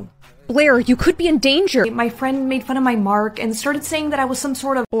from you. Blair, you could be in danger. My friend made fun of my mark and started saying that I was some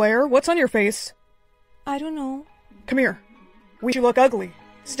sort of... Blair, what's on your face? I don't know. Come here. You look ugly.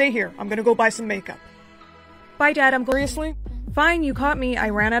 Stay here. I'm gonna go buy some makeup. Bye, Dad. I'm Seriously? Fine, you caught me. I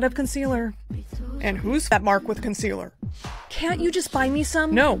ran out of concealer. And who's that mark with concealer? Can't you just buy me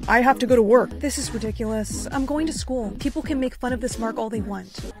some? No, I have to go to work. This is ridiculous. I'm going to school. People can make fun of this mark all they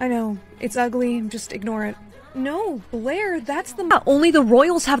want. I know. It's ugly. Just ignore it. No, Blair, that's the... Only the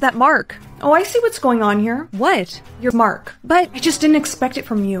royals have that mark. Oh, I see what's going on here. What? Your mark. But I just didn't expect it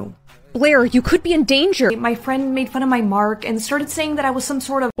from you. Blair, you could be in danger. My friend made fun of my mark and started saying that I was some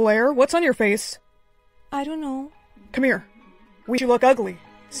sort of... Blair, what's on your face? I don't know. Come here. You look ugly.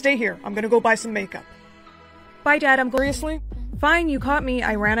 Stay here. I'm gonna go buy some makeup. Bye, Dad. I'm Seriously? Fine, you caught me.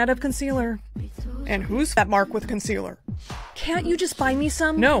 I ran out of concealer. And who's that mark with concealer? Can't you just buy me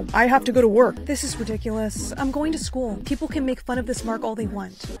some? No, I have to go to work. This is ridiculous. I'm going to school. People can make fun of this mark all they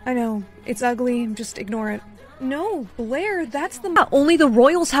want. I know. It's ugly. Just ignore it. No, Blair, that's the... Only the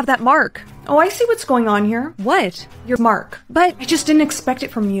royals have that mark. Oh, I see what's going on here. What? Your mark. But I just didn't expect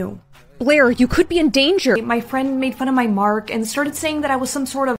it from you. Blair, you could be in danger. My friend made fun of my mark and started saying that I was some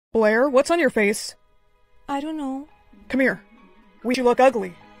sort of... Blair, what's on your face? I don't know. Come here. You look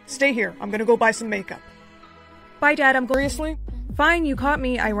ugly. Stay here. I'm gonna go buy some makeup. Bye, Dad. I'm Seriously? Fine, you caught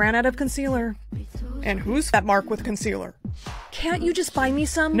me. I ran out of concealer. And who's that mark with concealer? Can't you just buy me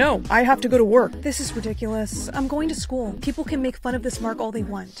some? No, I have to go to work. This is ridiculous. I'm going to school. People can make fun of this mark all they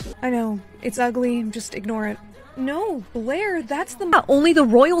want. I know. It's ugly. Just ignore it. No, Blair, that's the mark. Only the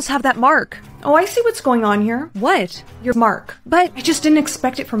royals have that mark. Oh, I see what's going on here. What? Your mark. But I just didn't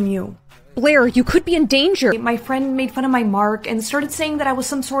expect it from you. Blair, you could be in danger. My friend made fun of my mark and started saying that I was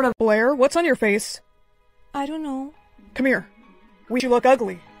some sort of... Blair, what's on your face? I don't know. Come here. You look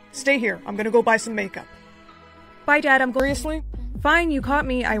ugly. Stay here. I'm gonna go buy some makeup. Bye, Dad. I'm going... Seriously? Fine, you caught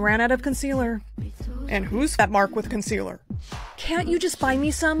me. I ran out of concealer. And who's that mark with concealer? Can't you just buy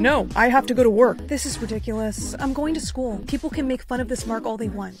me some? No, I have to go to work. This is ridiculous. I'm going to school. People can make fun of this mark all they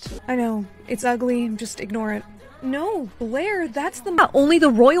want. I know. It's ugly. Just ignore it. No, Blair, that's the mark. Only the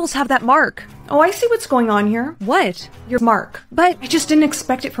royals have that mark. Oh, I see what's going on here. What? Your mark. But I just didn't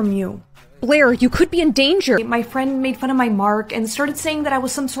expect it from you. Blair, you could be in danger. My friend made fun of my mark and started saying that I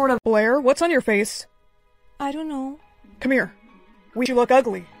was some sort of... Blair, what's on your face? I don't know. Come here. You look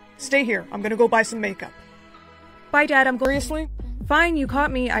ugly. Stay here. I'm gonna go buy some makeup. Bye, Dad. I'm going... Seriously? Fine, you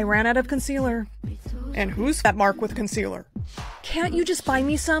caught me. I ran out of concealer. And who's that mark with concealer? Can't you just buy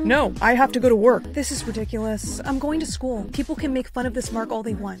me some? No, I have to go to work. This is ridiculous. I'm going to school. People can make fun of this mark all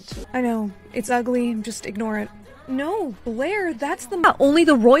they want. I know. It's ugly. Just ignore it. No, Blair, that's the mark. Only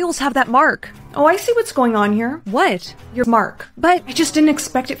the royals have that mark. Oh, I see what's going on here. What? Your mark. But I just didn't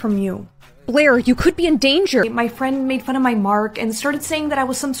expect it from you. Blair, you could be in danger. My friend made fun of my mark and started saying that I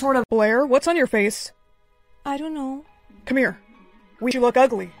was some sort of... Blair, what's on your face? I don't know. Come here. You look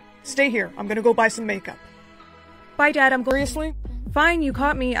ugly. Stay here. I'm gonna go buy some makeup. Bye, Dad. I'm going... Seriously? Fine, you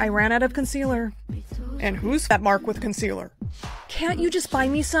caught me. I ran out of concealer. And who's that mark with concealer? Can't you just buy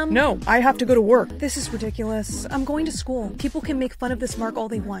me some? No, I have to go to work. This is ridiculous. I'm going to school. People can make fun of this mark all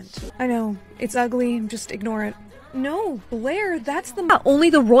they want. I know. It's ugly. Just ignore it. No, Blair, that's the mark. Only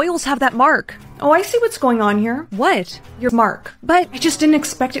the royals have that mark. Oh, I see what's going on here. What? Your mark. But I just didn't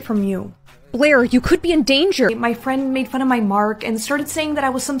expect it from you. Blair, you could be in danger. My friend made fun of my mark and started saying that I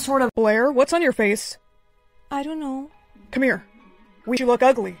was some sort of... Blair, what's on your face? I don't know. Come here. You look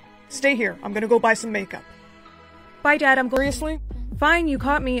ugly. Stay here. I'm gonna go buy some makeup. Bye, Dad. I'm going... Seriously? Fine, you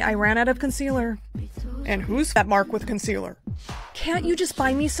caught me. I ran out of concealer. And who's that mark with concealer? Can't you just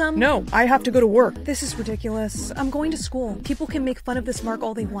buy me some? No, I have to go to work. This is ridiculous. I'm going to school. People can make fun of this mark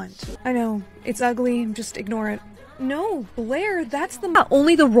all they want. I know. It's ugly. Just ignore it. No, Blair, that's the mark.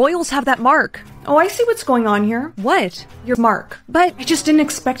 Only the royals have that mark. Oh, I see what's going on here. What? Your mark. But I just didn't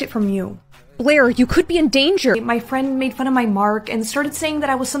expect it from you. Blair, you could be in danger. My friend made fun of my mark and started saying that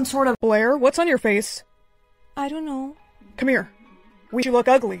I was some sort of... Blair, what's on your face? I don't know. Come here. You look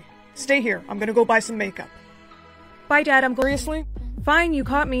ugly. Stay here. I'm gonna go buy some makeup. Bye, Dad. I'm going... Seriously? Fine, you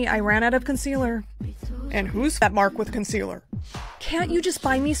caught me. I ran out of concealer. And who's that mark with concealer? Can't you just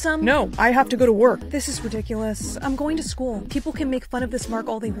buy me some? No, I have to go to work. This is ridiculous. I'm going to school. People can make fun of this mark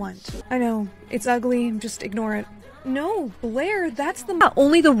all they want. I know. It's ugly. Just ignore it. No, Blair, that's the mark.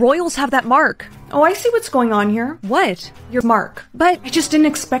 Only the royals have that mark. Oh, I see what's going on here. What? Your mark. But I just didn't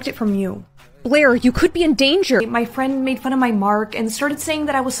expect it from you. Blair, you could be in danger. My friend made fun of my mark and started saying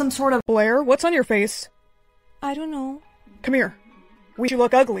that I was some sort of... Blair, what's on your face? I don't know. Come here. You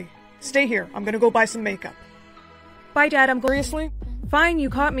look ugly. Stay here. I'm gonna go buy some makeup. Bye, Dad. I'm going... Seriously? Fine, you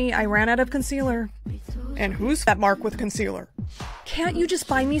caught me. I ran out of concealer. And who's that mark with concealer? Can't you just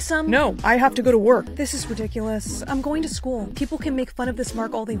buy me some? No, I have to go to work. This is ridiculous. I'm going to school. People can make fun of this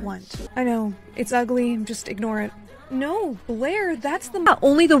mark all they want. I know. It's ugly. Just ignore it. No, Blair, that's the mark.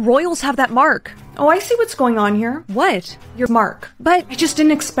 Only the royals have that mark. Oh, I see what's going on here. What? Your mark. But I just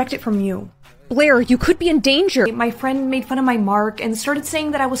didn't expect it from you. Blair, you could be in danger. My friend made fun of my mark and started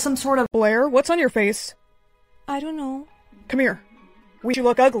saying that I was some sort of... Blair, what's on your face? I don't know. Come here. You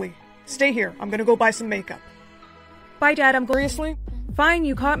look ugly. Stay here. I'm gonna go buy some makeup. Bye, Dad. I'm going... Seriously? Fine,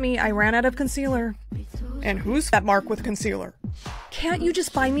 you caught me. I ran out of concealer. And who's that mark with concealer? Can't you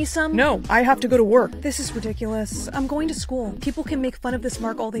just buy me some? No, I have to go to work. This is ridiculous. I'm going to school. People can make fun of this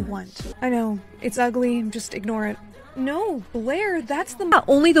mark all they want. I know. It's ugly. Just ignore it. No, Blair, that's the mark.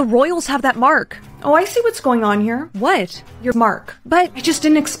 Only the royals have that mark. Oh, I see what's going on here. What? Your mark. But I just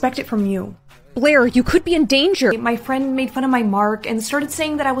didn't expect it from you. Blair, you could be in danger. My friend made fun of my mark and started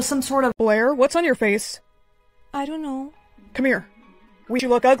saying that I was some sort of... Blair, what's on your face? I don't know. Come here. You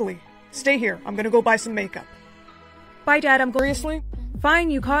look ugly. Stay here. I'm gonna go buy some makeup. Bye, Dad. I'm going... Seriously? Fine,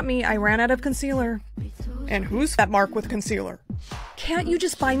 you caught me. I ran out of concealer. And who's that mark with concealer? Can't you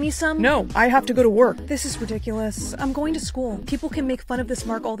just buy me some? No, I have to go to work. This is ridiculous. I'm going to school. People can make fun of this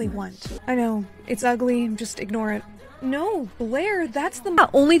mark all they want. I know. It's ugly. Just ignore it. No, Blair, that's the mark.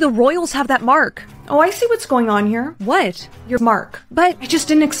 Only the royals have that mark. Oh, I see what's going on here. What? Your mark. But I just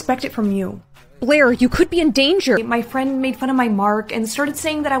didn't expect it from you. Blair, you could be in danger. My friend made fun of my mark and started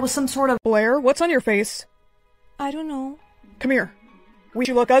saying that I was some sort of... Blair, what's on your face? I don't know. Come here.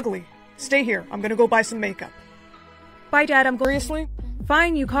 You look ugly. Stay here. I'm gonna go buy some makeup. Bye, Dad. I'm going... Seriously?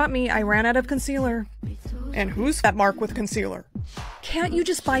 Fine, you caught me. I ran out of concealer. And who's that mark with concealer? Can't you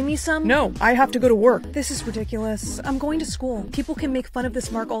just buy me some? No, I have to go to work. This is ridiculous. I'm going to school. People can make fun of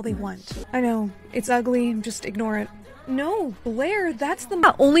this mark all they want. I know. It's ugly. Just ignore it. No, Blair, that's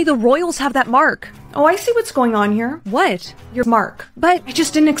the... Only the royals have that mark. Oh, I see what's going on here. What? Your mark. But I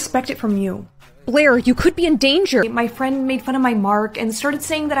just didn't expect it from you. Blair, you could be in danger. My friend made fun of my mark and started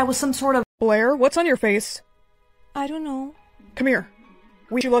saying that I was some sort of... Blair, what's on your face? I don't know. Come here.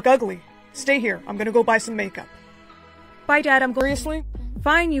 You look ugly. Stay here. I'm gonna go buy some makeup. Bye, Dad. I'm going... Seriously?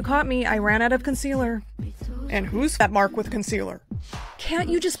 Fine, you caught me. I ran out of concealer. And who's that mark with concealer? Can't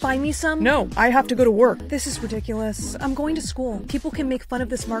you just buy me some? No, I have to go to work. This is ridiculous. I'm going to school. People can make fun of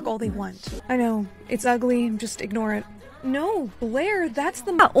this mark all they want. I know. It's ugly. Just ignore it. No, Blair, that's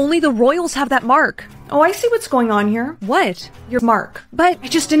the... Only the royals have that mark. Oh, I see what's going on here. What? Your mark. But I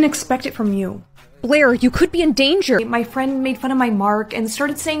just didn't expect it from you. Blair, you could be in danger. My friend made fun of my mark and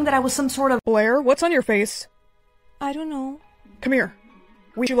started saying that I was some sort of... Blair, what's on your face? I don't know. Come here.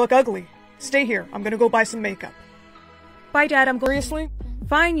 You look ugly. Stay here. I'm gonna go buy some makeup. Bye, Dad. I'm going... Seriously?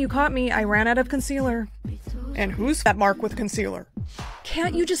 Fine, you caught me. I ran out of concealer. And who's that mark with concealer?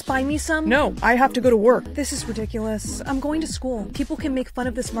 Can't you just buy me some? No, I have to go to work. This is ridiculous. I'm going to school. People can make fun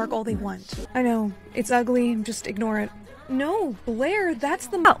of this mark all they want. I know. It's ugly. Just ignore it. No, Blair, that's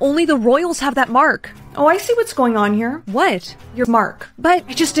the... Only the royals have that mark. Oh, I see what's going on here. What? Your mark. But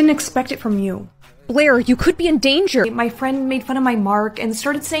I just didn't expect it from you. Blair, you could be in danger. My friend made fun of my mark and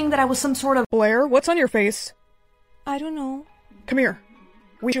started saying that I was some sort of... Blair, what's on your face? I don't know. Come here.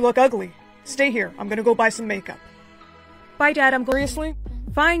 You look ugly. Stay here. I'm gonna go buy some makeup. Bye, Dad. I'm going... Seriously?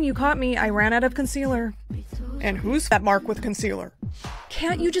 Fine, you caught me. I ran out of concealer. And who's that mark with concealer?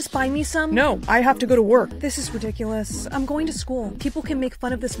 Can't you just buy me some? No, I have to go to work. This is ridiculous. I'm going to school. People can make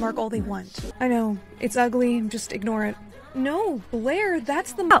fun of this mark all they want. I know. It's ugly. Just ignore it. No, Blair,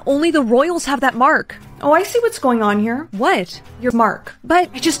 that's the... Only the royals have that mark. Oh, I see what's going on here. What? Your mark. But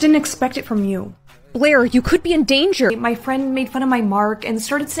I just didn't expect it from you. Blair, you could be in danger. My friend made fun of my mark and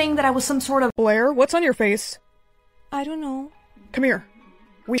started saying that I was some sort of... Blair, what's on your face? I don't know. Come here.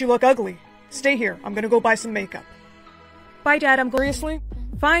 You look ugly. Stay here. I'm gonna go buy some makeup. Bye, Dad. I'm going... Seriously?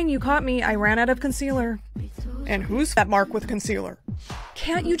 Fine, you caught me. I ran out of concealer. And who's that mark with concealer?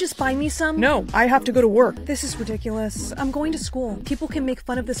 Can't you just buy me some? No, I have to go to work. This is ridiculous. I'm going to school. People can make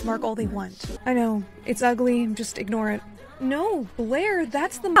fun of this mark all they want. I know. It's ugly. Just ignore it. No, Blair,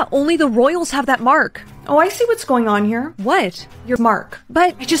 that's the... Only the royals have that mark. Oh, I see what's going on here. What? Your mark.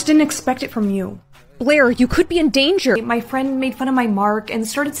 But I just didn't expect it from you. Blair, you could be in danger. My friend made fun of my mark and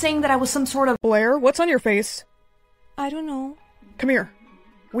started saying that I was some sort of... Blair, what's on your face? I don't know. Come here.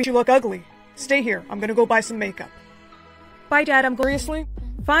 You look ugly. Stay here. I'm gonna go buy some makeup. Bye, Dad. I'm going... Seriously?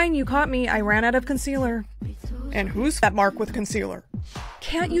 Fine, you caught me. I ran out of concealer. And who's that mark with concealer?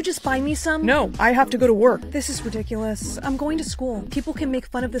 Can't you just buy me some? No, I have to go to work. This is ridiculous. I'm going to school. People can make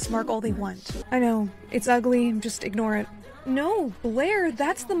fun of this mark all they want. I know. It's ugly. Just ignore it. No, Blair,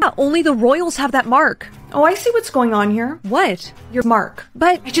 that's the... Only the royals have that mark. Oh, I see what's going on here. What? Your mark.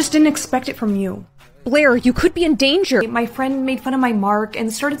 But I just didn't expect it from you. Blair, you could be in danger. My friend made fun of my mark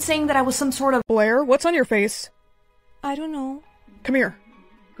and started saying that I was some sort of... Blair, what's on your face? I don't know. Come here.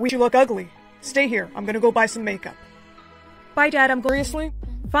 You look ugly. Stay here. I'm gonna go buy some makeup. Bye, Dad. I'm going... Seriously?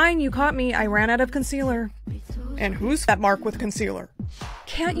 Fine, you caught me. I ran out of concealer. And who's that mark with concealer?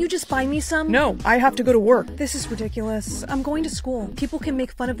 Can't you just buy me some? No, I have to go to work. This is ridiculous. I'm going to school. People can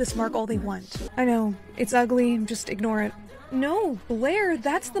make fun of this mark all they want. I know. It's ugly. Just ignore it. No, Blair,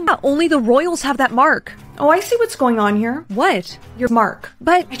 that's the... Only the royals have that mark. Oh, I see what's going on here. What? Your mark.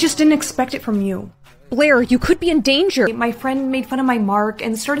 But I just didn't expect it from you. Blair, you could be in danger. My friend made fun of my mark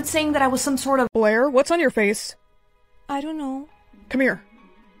and started saying that I was some sort of... Blair, what's on your face? I don't know. Come here.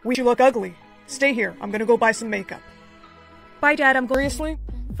 You look ugly. Stay here. I'm gonna go buy some makeup. Bye, Dad. I'm going... Seriously?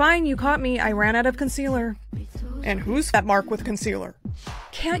 Fine, you caught me. I ran out of concealer. And who's that mark with concealer?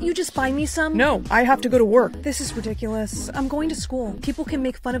 Can't you just buy me some? No, I have to go to work. This is ridiculous. I'm going to school. People can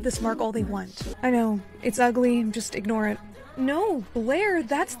make fun of this mark all they want. I know. It's ugly. Just ignore it. No, Blair,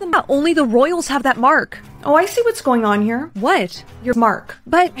 that's the... Only the royals have that mark. Oh, I see what's going on here. What? Your mark.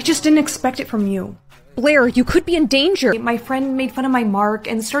 But I just didn't expect it from you. Blair, you could be in danger. My friend made fun of my mark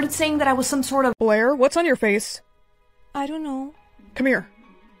and started saying that I was some sort of... Blair, what's on your face? I don't know. Come here.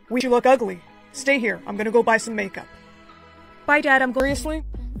 You look ugly. Stay here. I'm gonna go buy some makeup. Bye, Dad. I'm going... Seriously?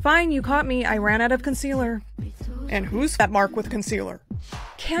 Fine, you caught me. I ran out of concealer. And who's that mark with concealer?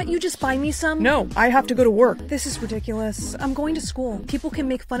 Can't you just buy me some? No, I have to go to work. This is ridiculous. I'm going to school. People can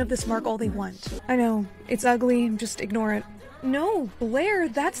make fun of this mark all they want. I know. It's ugly. Just ignore it. No, Blair,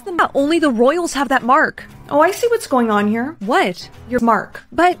 that's the mark. Only the royals have that mark. Oh, I see what's going on here. What? Your mark.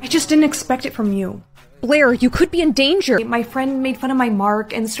 But I just didn't expect it from you. Blair, you could be in danger. My friend made fun of my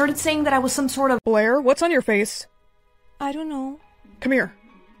mark and started saying that I was some sort of... Blair, what's on your face? I don't know. Come here.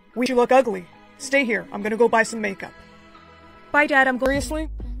 You look ugly. Stay here. I'm gonna go buy some makeup. Bye, Dad. I'm going... Seriously?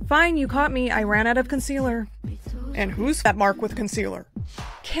 Fine, you caught me. I ran out of concealer. And who's that mark with concealer?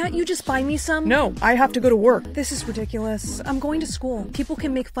 Can't you just buy me some? No, I have to go to work. This is ridiculous. I'm going to school. People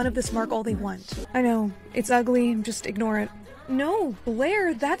can make fun of this mark all they want. I know. It's ugly. Just ignore it. No,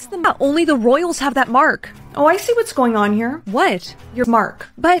 Blair, that's the mark. Only the royals have that mark. Oh, I see what's going on here. What? Your mark.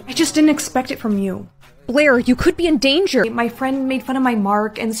 But I just didn't expect it from you. Blair, you could be in danger. My friend made fun of my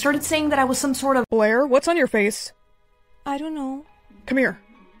mark and started saying that I was some sort of... Blair, what's on your face? I don't know. Come here.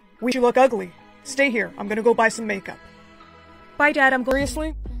 You look ugly. Stay here. I'm gonna go buy some makeup. Bye, Dad. I'm going...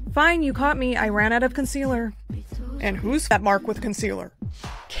 Seriously? Fine, you caught me. I ran out of concealer. And who's that mark with concealer?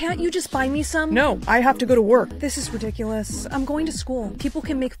 Can't you just buy me some? No, I have to go to work. This is ridiculous. I'm going to school. People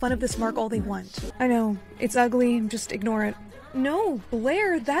can make fun of this mark all they want. I know. It's ugly. Just ignore it. No,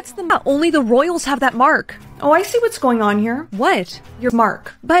 Blair, that's the mark. Only the royals have that mark. Oh, I see what's going on here. What? Your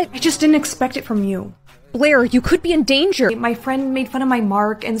mark. But I just didn't expect it from you. Blair, you could be in danger. My friend made fun of my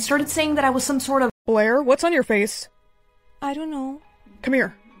mark and started saying that I was some sort of... Blair, what's on your face? I don't know. Come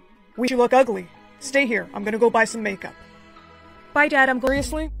here. You look ugly. Stay here. I'm gonna go buy some makeup. Bye, Dad. I'm going...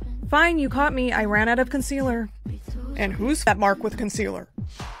 Seriously? Fine, you caught me. I ran out of concealer. And who's that mark with concealer?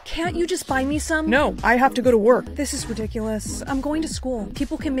 Can't you just buy me some? No, I have to go to work. This is ridiculous. I'm going to school.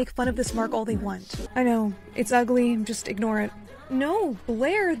 People can make fun of this mark all they want. I know. It's ugly. Just ignore it. No,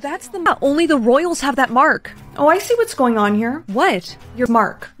 Blair, that's the mark. Only the royals have that mark. Oh, I see what's going on here. What? Your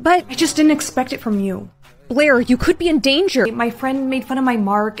mark. But I just didn't expect it from you. Blair, you could be in danger. My friend made fun of my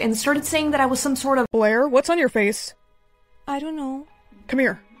mark and started saying that I was some sort of... Blair, what's on your face? I don't know. Come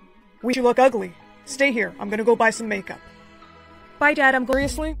here. You look ugly. Stay here. I'm gonna go buy some makeup. Bye, Dad. I'm going...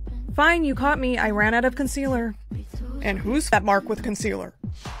 Seriously? Fine, you caught me. I ran out of concealer. And who's that mark with concealer?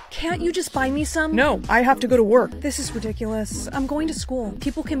 Can't you just buy me some? No, I have to go to work. This is ridiculous. I'm going to school.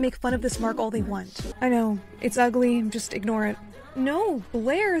 People can make fun of this mark all they want. I know. It's ugly. Just ignore it. No,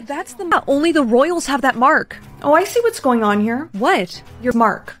 Blair, that's the mark. Only the royals have that mark. Oh, I see what's going on here. What? Your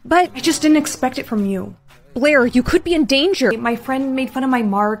mark. But I just didn't expect it from you. Blair, you could be in danger. My friend made fun of my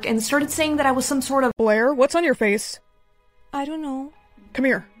mark and started saying that I was some sort of... Blair, what's on your face? I don't know. Come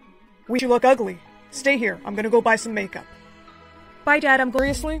here. You look ugly. Stay here. I'm gonna go buy some makeup. Bye, Dad. I'm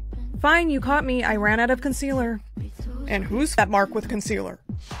going... Seriously? Fine, you caught me. I ran out of concealer. And who's that mark with concealer?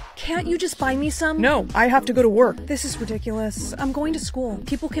 Can't you just buy me some? No, I have to go to work. This is ridiculous. I'm going to school.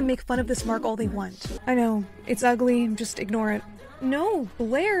 People can make fun of this mark all they want. I know. It's ugly. Just ignore it. No,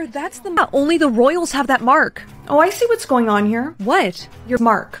 Blair, that's the mark. Only the royals have that mark. Oh, I see what's going on here. What? Your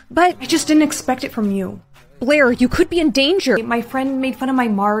mark. But I just didn't expect it from you. Blair, you could be in danger. My friend made fun of my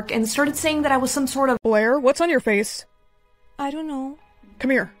mark and started saying that I was some sort of... Blair, what's on your face? I don't know.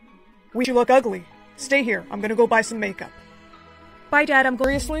 Come here. You look ugly. Stay here. I'm gonna go buy some makeup. Bye, Dad. I'm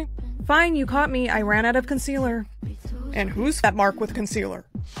going... Seriously? Fine, you caught me. I ran out of concealer. And who's that mark with concealer?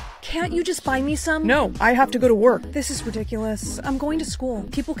 Can't you just buy me some? No, I have to go to work. This is ridiculous. I'm going to school.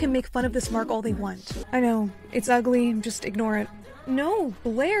 People can make fun of this mark all they want. I know. It's ugly. Just ignore it. No,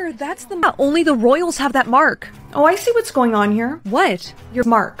 Blair, that's the mark. Only the royals have that mark. Oh, I see what's going on here. What? Your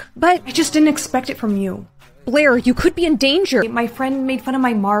mark. But I just didn't expect it from you. Blair, you could be in danger. My friend made fun of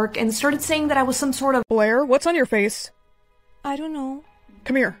my mark and started saying that I was some sort of... Blair, what's on your face? I don't know.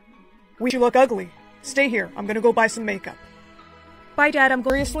 Come here. You look ugly. Stay here. I'm gonna go buy some makeup. Bye, Dad. I'm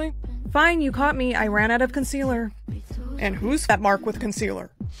going... Seriously? Fine, you caught me. I ran out of concealer. And who's that mark with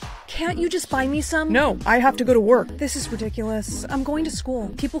concealer? Can't you just buy me some? No, I have to go to work. This is ridiculous. I'm going to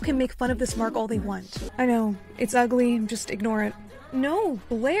school. People can make fun of this mark all they want. I know. It's ugly. Just ignore it. No,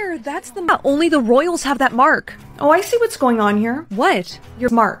 Blair, that's the mark. Only the royals have that mark. Oh, I see what's going on here. What? Your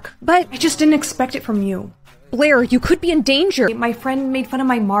mark. But I just didn't expect it from you. Blair, you could be in danger. My friend made fun of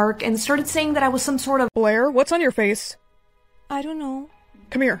my mark and started saying that I was some sort of... Blair, what's on your face? I don't know.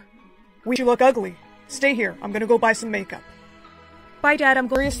 Come here. You look ugly. Stay here. I'm gonna go buy some makeup. Bye, Dad. I'm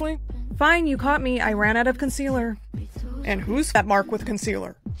going... Seriously? Fine, you caught me. I ran out of concealer. And who's that mark with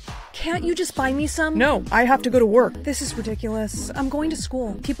concealer? Can't you just buy me some? No, I have to go to work. This is ridiculous. I'm going to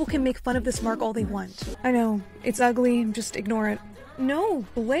school. People can make fun of this mark all they want. I know. It's ugly. Just ignore it. No,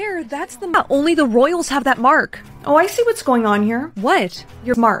 Blair, that's the mark. Only the royals have that mark. Oh, I see what's going on here. What?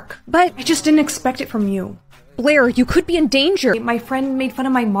 Your mark. But I just didn't expect it from you. Blair, you could be in danger. My friend made fun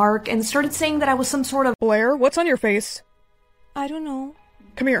of my mark and started saying that I was some sort of... Blair, what's on your face? I don't know.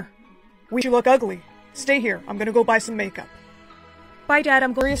 Come here. You look ugly. Stay here. I'm gonna go buy some makeup. Bye, Dad.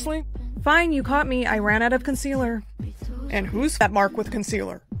 I'm going... Seriously? Fine, you caught me. I ran out of concealer. And who's that mark with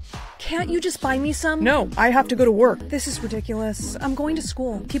concealer? Can't you just buy me some? No, I have to go to work. This is ridiculous. I'm going to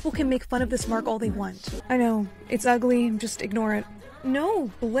school. People can make fun of this mark all they want. I know. It's ugly. Just ignore it. No,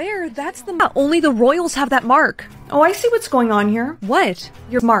 Blair, that's the... Only the royals have that mark. Oh, I see what's going on here. What?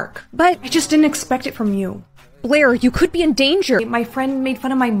 Your mark. But I just didn't expect it from you. Blair, you could be in danger. My friend made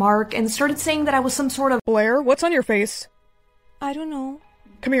fun of my mark and started saying that I was some sort of... Blair, what's on your face? I don't know.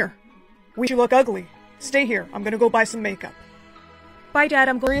 Come here. You look ugly. Stay here. I'm gonna go buy some makeup. Bye, Dad.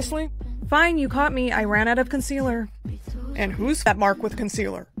 I'm going... Seriously? Fine, you caught me. I ran out of concealer. And who's that mark with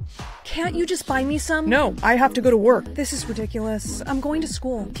concealer? Can't you just buy me some? No, I have to go to work. This is ridiculous. I'm going to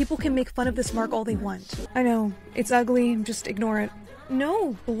school. People can make fun of this mark all they want. I know. It's ugly. Just ignore it.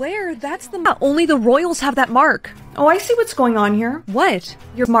 No, Blair, that's the... Only the royals have that mark. Oh, I see what's going on here. What?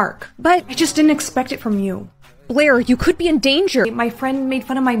 Your mark. But I just didn't expect it from you. Blair, you could be in danger. My friend made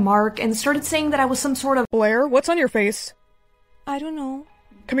fun of my mark and started saying that I was some sort of... Blair, what's on your face? I don't know.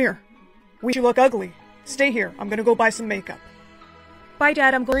 Come here. You look ugly. Stay here. I'm gonna go buy some makeup. Bye,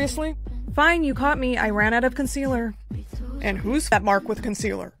 Dad. I'm going... Seriously? Fine, you caught me. I ran out of concealer. And who's that mark with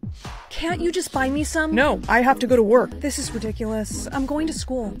concealer? Can't you just buy me some? No, I have to go to work. This is ridiculous. I'm going to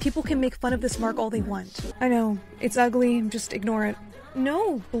school. People can make fun of this mark all they want. I know. It's ugly. Just ignore it.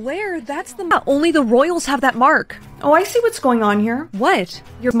 No, Blair, that's the... Only the royals have that mark. Oh, I see what's going on here. What?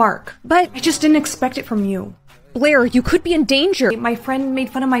 Your mark. But I just didn't expect it from you. Blair, you could be in danger. My friend made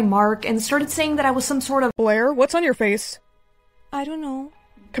fun of my mark and started saying that I was some sort of... Blair, what's on your face? I don't know.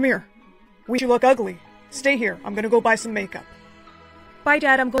 Come here. You look ugly. Stay here. I'm gonna go buy some makeup. Bye,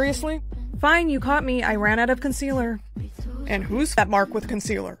 Dad. I'm going... Seriously? Fine, you caught me. I ran out of concealer. And who's that mark with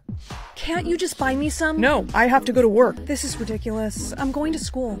concealer? Can't you just buy me some? No, I have to go to work. This is ridiculous. I'm going to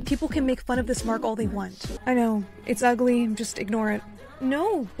school. People can make fun of this mark all they want. I know. It's ugly. Just ignore it.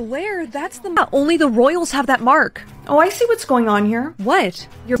 No, Blair, that's the... Only the royals have that mark. Oh, I see what's going on here. What?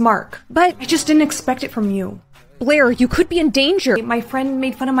 Your mark. But I just didn't expect it from you. Blair, you could be in danger. My friend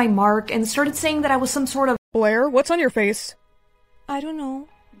made fun of my mark and started saying that I was some sort of... Blair, what's on your face? I don't know.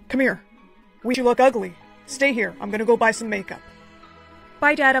 Come here. You look ugly. Stay here. I'm gonna go buy some makeup.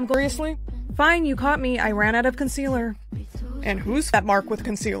 Bye, Dad. I'm going... Seriously? Fine, you caught me. I ran out of concealer. And who's that mark with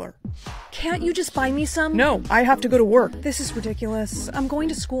concealer? Can't you just buy me some? No, I have to go to work. This is ridiculous. I'm going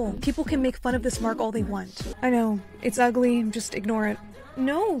to school. People can make fun of this mark all they want. I know. It's ugly. Just ignore it.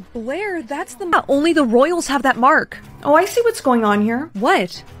 No, Blair, that's the... Only the royals have that mark. Oh, I see what's going on here.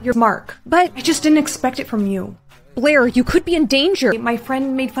 What? Your mark. But I just didn't expect it from you. Blair, you could be in danger. My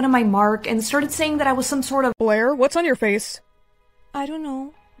friend made fun of my mark and started saying that I was some sort of... Blair, what's on your face? I don't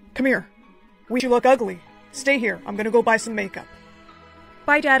know. Come here. You look ugly. Stay here. I'm gonna go buy some makeup.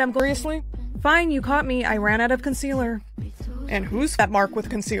 Bye, Dad. I'm going... Seriously? Fine, you caught me. I ran out of concealer. And who's that mark with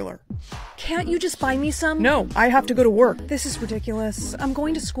concealer? Can't you just buy me some? No, I have to go to work. This is ridiculous. I'm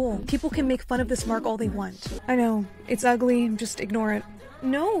going to school. People can make fun of this mark all they want. I know. It's ugly. Just ignore it.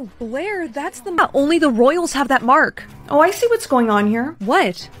 No, Blair, that's the... Only the royals have that mark. Oh, I see what's going on here.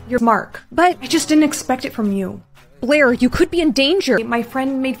 What? Your mark. But I just didn't expect it from you. Blair, you could be in danger. My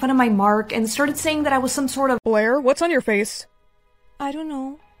friend made fun of my mark and started saying that I was some sort of... Blair, what's on your face? I don't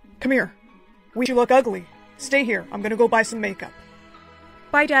know. Come here. You look ugly. Stay here. I'm gonna go buy some makeup.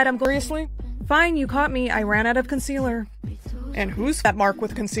 Bye, Dad. I'm going... Seriously? Fine, you caught me. I ran out of concealer. And who's that mark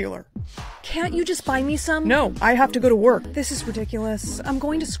with concealer? Can't you just buy me some? No, I have to go to work. This is ridiculous. I'm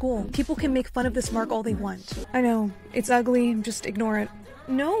going to school. People can make fun of this mark all they want. I know. It's ugly. Just ignore it.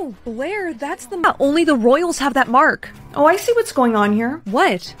 No, Blair, that's the... Only the royals have that mark. Oh, I see what's going on here.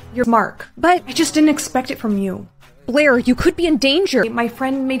 What? Your mark. But I just didn't expect it from you. Blair, you could be in danger. My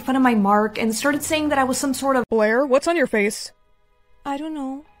friend made fun of my mark and started saying that I was some sort of... Blair, what's on your face? I don't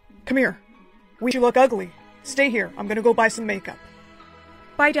know. Come here. You look ugly. Stay here. I'm gonna go buy some makeup.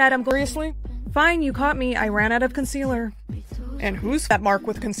 Bye, Dad. I'm going... Seriously? Fine, you caught me. I ran out of concealer. And who's that mark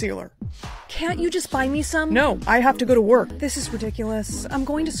with concealer? Can't you just buy me some? No, I have to go to work. This is ridiculous. I'm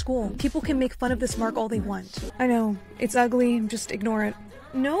going to school. People can make fun of this mark all they want. I know. It's ugly. Just ignore it.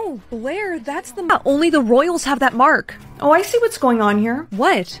 No, Blair, that's the... Only the royals have that mark. Oh, I see what's going on here.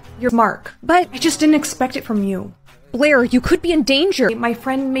 What? Your mark. But I just didn't expect it from you. Blair, you could be in danger. My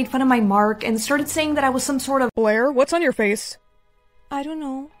friend made fun of my mark and started saying that I was some sort of... Blair, what's on your face? I don't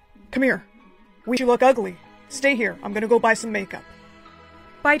know. Come here. You look ugly. Stay here. I'm gonna go buy some makeup.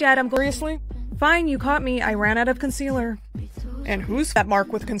 Bye, Dad. I'm going... Seriously? Fine, you caught me. I ran out of concealer. And who's that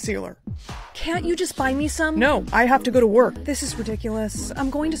mark with concealer? Can't you just buy me some? No, I have to go to work. This is ridiculous. I'm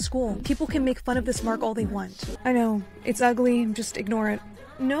going to school. People can make fun of this mark all they want. I know. It's ugly. Just ignore it.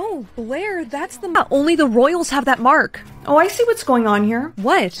 No, Blair, that's the mark. Only the royals have that mark. Oh, I see what's going on here.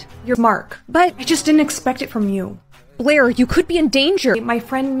 What? Your mark. But I just didn't expect it from you. Blair, you could be in danger. My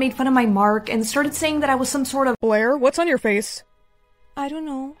friend made fun of my mark and started saying that I was some sort of... Blair, what's on your face? I don't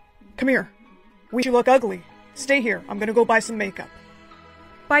know. Come here. You look ugly. Stay here. I'm gonna go buy some makeup.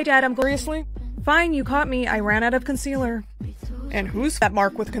 Bye, Dad. I'm Seriously? Fine, you caught me. I ran out of concealer. And who's that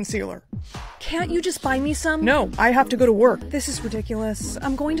mark with concealer? Can't you just buy me some? No, I have to go to work. This is ridiculous.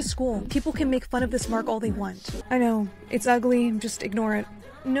 I'm going to school. People can make fun of this mark all they want. I know. It's ugly. Just ignore it.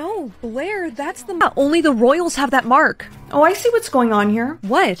 No, Blair, that's the mark. Only the royals have that mark. Oh, I see what's going on here.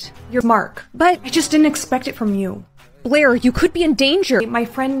 What? Your mark. But I just didn't expect it from you. Blair, you could be in danger. My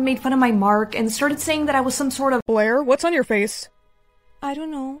friend made fun of my mark and started saying that I was some sort of... Blair, what's on your face? I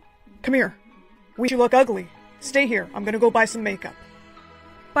don't know. Come here. You look ugly. Stay here. I'm gonna go buy some makeup.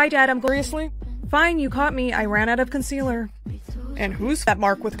 Bye, Dad. I'm Seriously? Fine, you caught me. I ran out of concealer. And who's that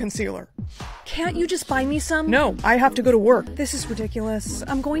mark with concealer? Can't you just buy me some? No, I have to go to work. This is ridiculous.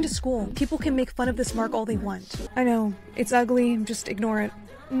 I'm going to school. People can make fun of this mark all they want. I know. It's ugly. Just ignore it.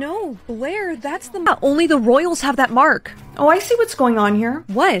 No, Blair, that's the mark. Only the royals have that mark. Oh, I see what's going on here.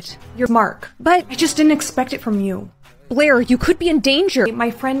 What? Your mark. But I just didn't expect it from you. Blair, you could be in danger.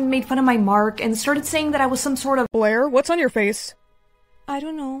 My friend made fun of my mark and started saying that I was some sort of... Blair, what's on your face? I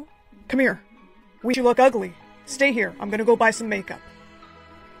don't know. Come here. You look ugly. Stay here. I'm gonna go buy some makeup.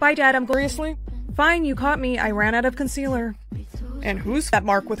 Bye, Dad. I'm Seriously? Fine, you caught me. I ran out of concealer. And who's that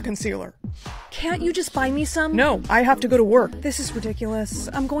mark with concealer? Can't you just buy me some? No, I have to go to work. This is ridiculous.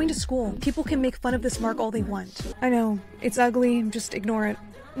 I'm going to school. People can make fun of this mark all they want. I know. It's ugly. Just ignore it.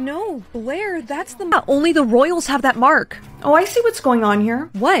 No, Blair, that's the mark. Only the royals have that mark. Oh, I see what's going on here.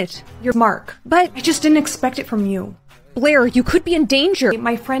 What? Your mark. But I just didn't expect it from you. Blair, you could be in danger.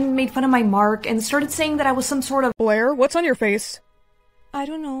 My friend made fun of my mark and started saying that I was some sort of... Blair, what's on your face? I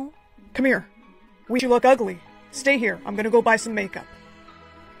don't know. Come here. You look ugly. Stay here. I'm gonna go buy some makeup.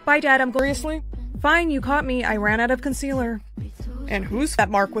 Bye, Dad. I'm Seriously? Fine, you caught me. I ran out of concealer. And who's that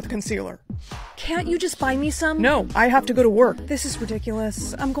mark with concealer? Can't you just buy me some? No, I have to go to work. This is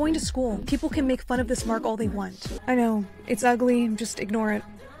ridiculous. I'm going to school. People can make fun of this mark all they want. I know. It's ugly. Just ignore it.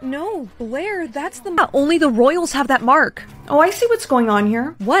 No, Blair, that's the mark. Only the royals have that mark. Oh, I see what's going on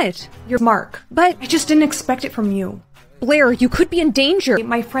here. What? Your mark. But I just didn't expect it from you. Blair, you could be in danger.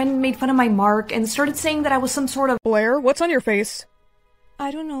 My friend made fun of my mark and started saying that I was some sort of... Blair, what's on your face?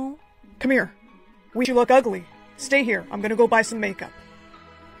 I don't know. Come here. You look ugly. Stay here. I'm gonna go buy some makeup.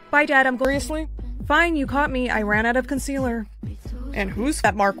 Bye, Dad. I'm Seriously? Fine, you caught me. I ran out of concealer. And who's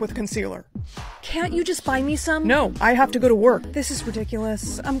that mark with concealer? Can't you just buy me some? No, I have to go to work. This is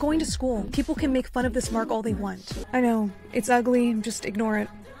ridiculous. I'm going to school. People can make fun of this mark all they want. I know. It's ugly. Just ignore it.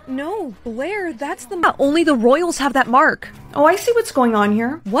 No, Blair, that's the mark. Only the royals have that mark. Oh, I see what's going on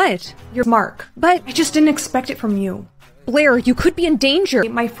here. What? Your mark. But I just didn't expect it from you. Blair, you could be in danger.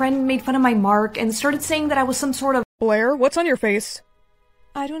 My friend made fun of my mark and started saying that I was some sort of... Blair, what's on your face?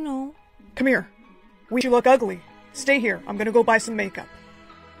 I don't know. Come here. You look ugly. Stay here. I'm gonna go buy some makeup.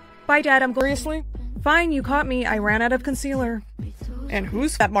 Bye, Dad. I'm Seriously? Fine, you caught me. I ran out of concealer. And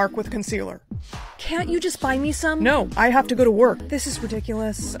who's that mark with concealer? Can't you just buy me some? No, I have to go to work. This is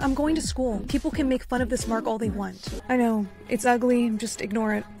ridiculous. I'm going to school. People can make fun of this mark all they want. I know. It's ugly. Just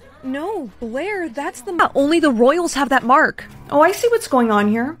ignore it. No, Blair, that's the mark. Only the royals have that mark. Oh, I see what's going on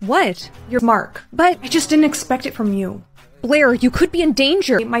here. What? Your mark. But I just didn't expect it from you. Blair, you could be in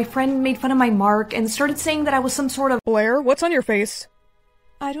danger. My friend made fun of my mark and started saying that I was some sort of... Blair, what's on your face?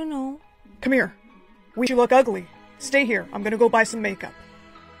 I don't know. Come here. You look ugly. Stay here. I'm gonna go buy some makeup.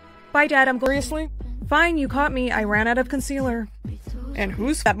 Bye, Dad. Seriously? Fine, you caught me. I ran out of concealer. And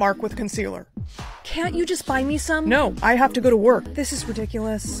who's that mark with concealer? Can't you just buy me some? No, I have to go to work. This is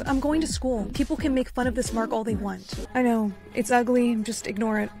ridiculous. I'm going to school. People can make fun of this mark all they want. I know. It's ugly. Just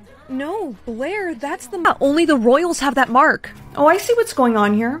ignore it. No, Blair, that's the mark. Only the royals have that mark. Oh, I see what's going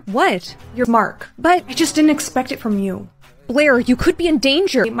on here. What? Your mark. But I just didn't expect it from you. Blair, you could be in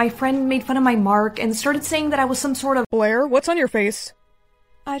danger. My friend made fun of my mark and started saying that I was some sort of... Blair, what's on your face?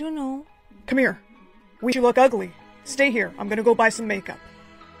 I don't know. Come here. You look ugly. Stay here. I'm gonna go buy some makeup.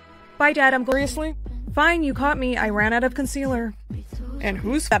 Bye, Dad. Seriously? Fine, you caught me. I ran out of concealer. And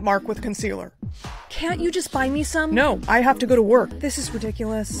who's that mark with concealer? Can't you just buy me some? No, I have to go to work. This is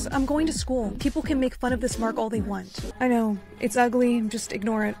ridiculous. I'm going to school. People can make fun of this mark all they want. I know. It's ugly. Just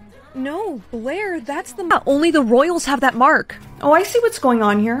ignore it. No, Blair, that's the mark. Only the royals have that mark. Oh, I see what's going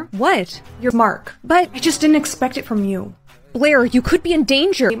on here. What? Your mark. But I just didn't expect it from you. Blair, you could be in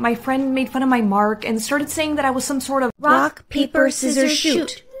danger. My friend made fun of my mark and started saying that I was some sort of Rock, paper, scissors,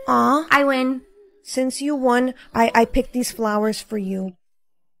 shoot. Aw, I win. since you won, I picked these flowers for you.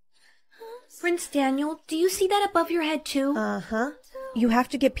 Prince Daniel, do you see that above your head too? Uh-huh. You have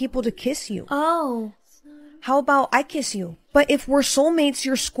to get people to kiss you. Oh. How about I kiss you? But if we're soulmates,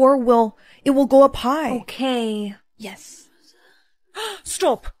 your score will go up high. Okay. Yes.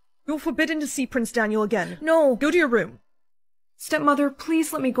 Stop! You're forbidden to see Prince Daniel again. No. Go to your room. Stepmother,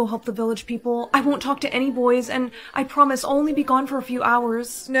 please let me go help the village people. I won't talk to any boys, and I promise I'll only be gone for a few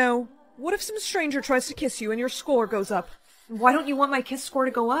hours. No. What if some stranger tries to kiss you and your score goes up? Why don't you want my kiss score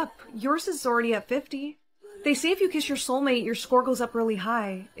to go up? Yours is already at 50. They say if you kiss your soulmate, your score goes up really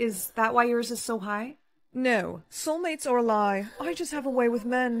high. Is that why yours is so high? No. Soulmates are a lie. I just have a way with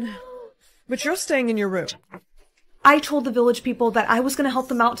men. But you're staying in your room. I told the village people that I was going to help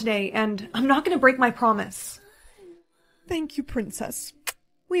them out today, and I'm not going to break my promise. Thank you, Princess.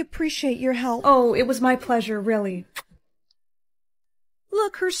 We appreciate your help. Oh, it was my pleasure, really.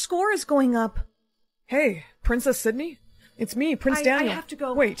 Look, her score is going up. Hey, Princess Sydney? It's me, Prince Daniel. I have to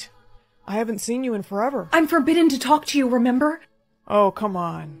go. Wait. I haven't seen you in forever. I'm forbidden to talk to you, remember? Oh, come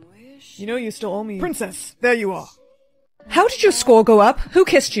on. You know you still owe me. Princess, there you are. How did your score go up? Who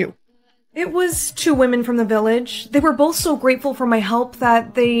kissed you? It was 2 women from the village. They were both so grateful for my help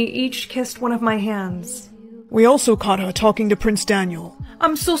that they each kissed one of my hands. We also caught her talking to Prince Daniel.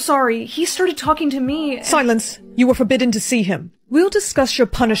 I'm so sorry. He started talking to me. Silence. You were forbidden to see him. We'll discuss your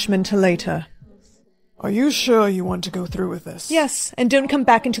punishment later. Are you sure you want to go through with this? Yes, and don't come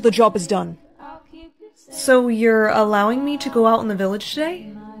back until the job is done. So you're allowing me to go out in the village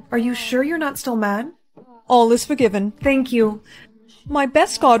today? Are you sure you're not still mad? All is forgiven. Thank you. My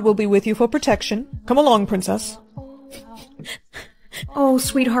best guard will be with you for protection. Come along, Princess. Oh,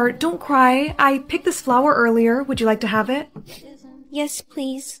 sweetheart, don't cry. I picked this flower earlier. Would you like to have it? Yes,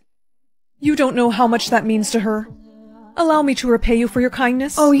 please. You don't know how much that means to her. Allow me to repay you for your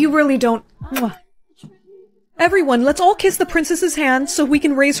kindness. Oh, you really don't. Mwah. Everyone, let's all kiss the princess's hand so we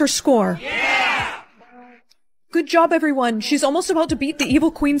can raise her score. Yeah! Good job, everyone. She's almost about to beat the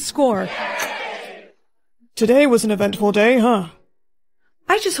evil queen's score. Today was an eventful day, huh?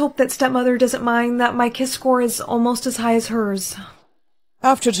 I just hope that stepmother doesn't mind that my kiss score is almost as high as hers.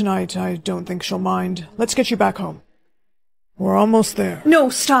 After tonight, I don't think she'll mind. Let's get you back home. We're almost there. No,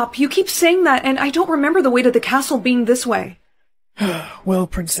 stop. You keep saying that, and I don't remember the way to the castle being this way. Well,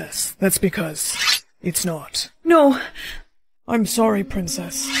 Princess, that's because it's not. No. I'm sorry,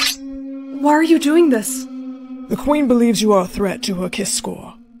 Princess. Why are you doing this? The Queen believes you are a threat to her kiss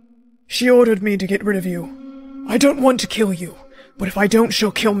score. She ordered me to get rid of you. I don't want to kill you, but if I don't,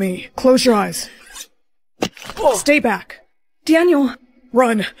 she'll kill me. Close your eyes. Oh. Stay back. Daniel.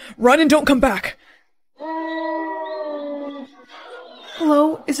 Run. Run and don't come back.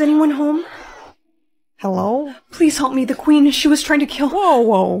 Hello? Is anyone home? Hello? Please help me. The Queen, she was trying to kill...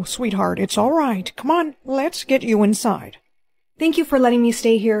 Whoa, sweetheart. It's all right. Come on, let's get you inside. Thank you for letting me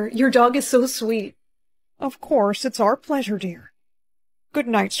stay here. Your dog is so sweet. Of course, it's our pleasure, dear. Good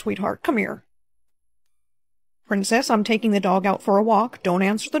night, sweetheart. Come here. Princess, I'm taking the dog out for a walk. Don't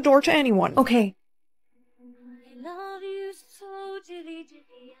answer the door to anyone. Okay.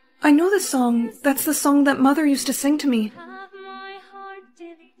 I know this song. That's the song that Mother used to sing to me.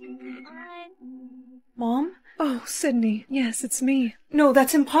 Mom? Oh, Sydney. Yes, it's me. No,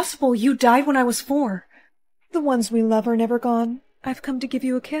 that's impossible. You died when I was 4. The ones we love are never gone. I've come to give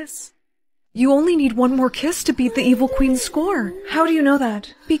you a kiss. You only need one more kiss to beat the evil queen's score. How do you know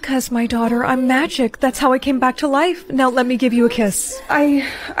that? Because, my daughter, I'm magic. That's how I came back to life. Now let me give you a kiss. I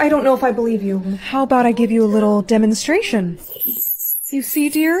don't know if I believe you. How about I give you a little demonstration? You see,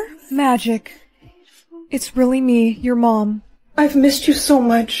 dear? Magic. It's really me, your mom. I've missed you so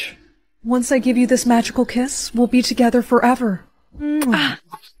much. Once I give you this magical kiss, we'll be together forever. Mom,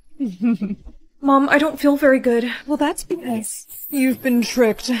 I don't feel very good. Well, that's because you've been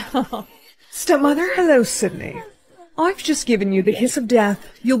tricked. Stepmother? Hello, Sydney. I've just given you the kiss of death.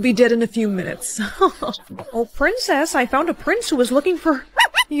 You'll be dead in a few minutes. Oh, Princess, I found a prince who was looking for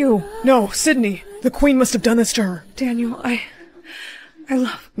you. No, Sydney. The Queen must have done this to her. Daniel, I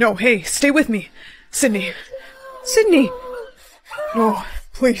love... No, hey, stay with me. Sydney. Sydney! No,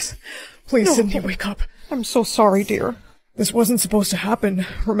 please. Please, no. Sydney, wake up. I'm so sorry, dear. This wasn't supposed to happen.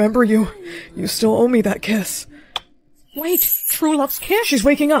 Remember, you still owe me that kiss. Wait, true love's kiss? She's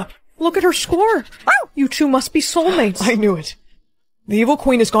waking up. Look at her score. You two must be soulmates. I knew it. The evil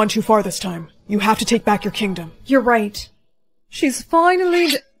queen has gone too far this time. You have to take back your kingdom. You're right. She's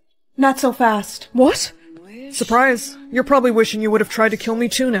finally... Not so fast. What? Surprise. You're probably wishing you would have tried to kill me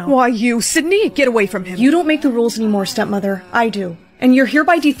too now. Why, you, Sydney, get away from him. You don't make the rules anymore, stepmother. I do. And you're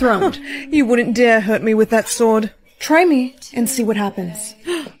hereby dethroned. You wouldn't dare hurt me with that sword. Try me and see what happens.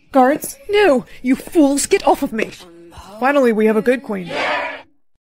 Guards? No, you fools, get off of me. Finally, we have a good queen.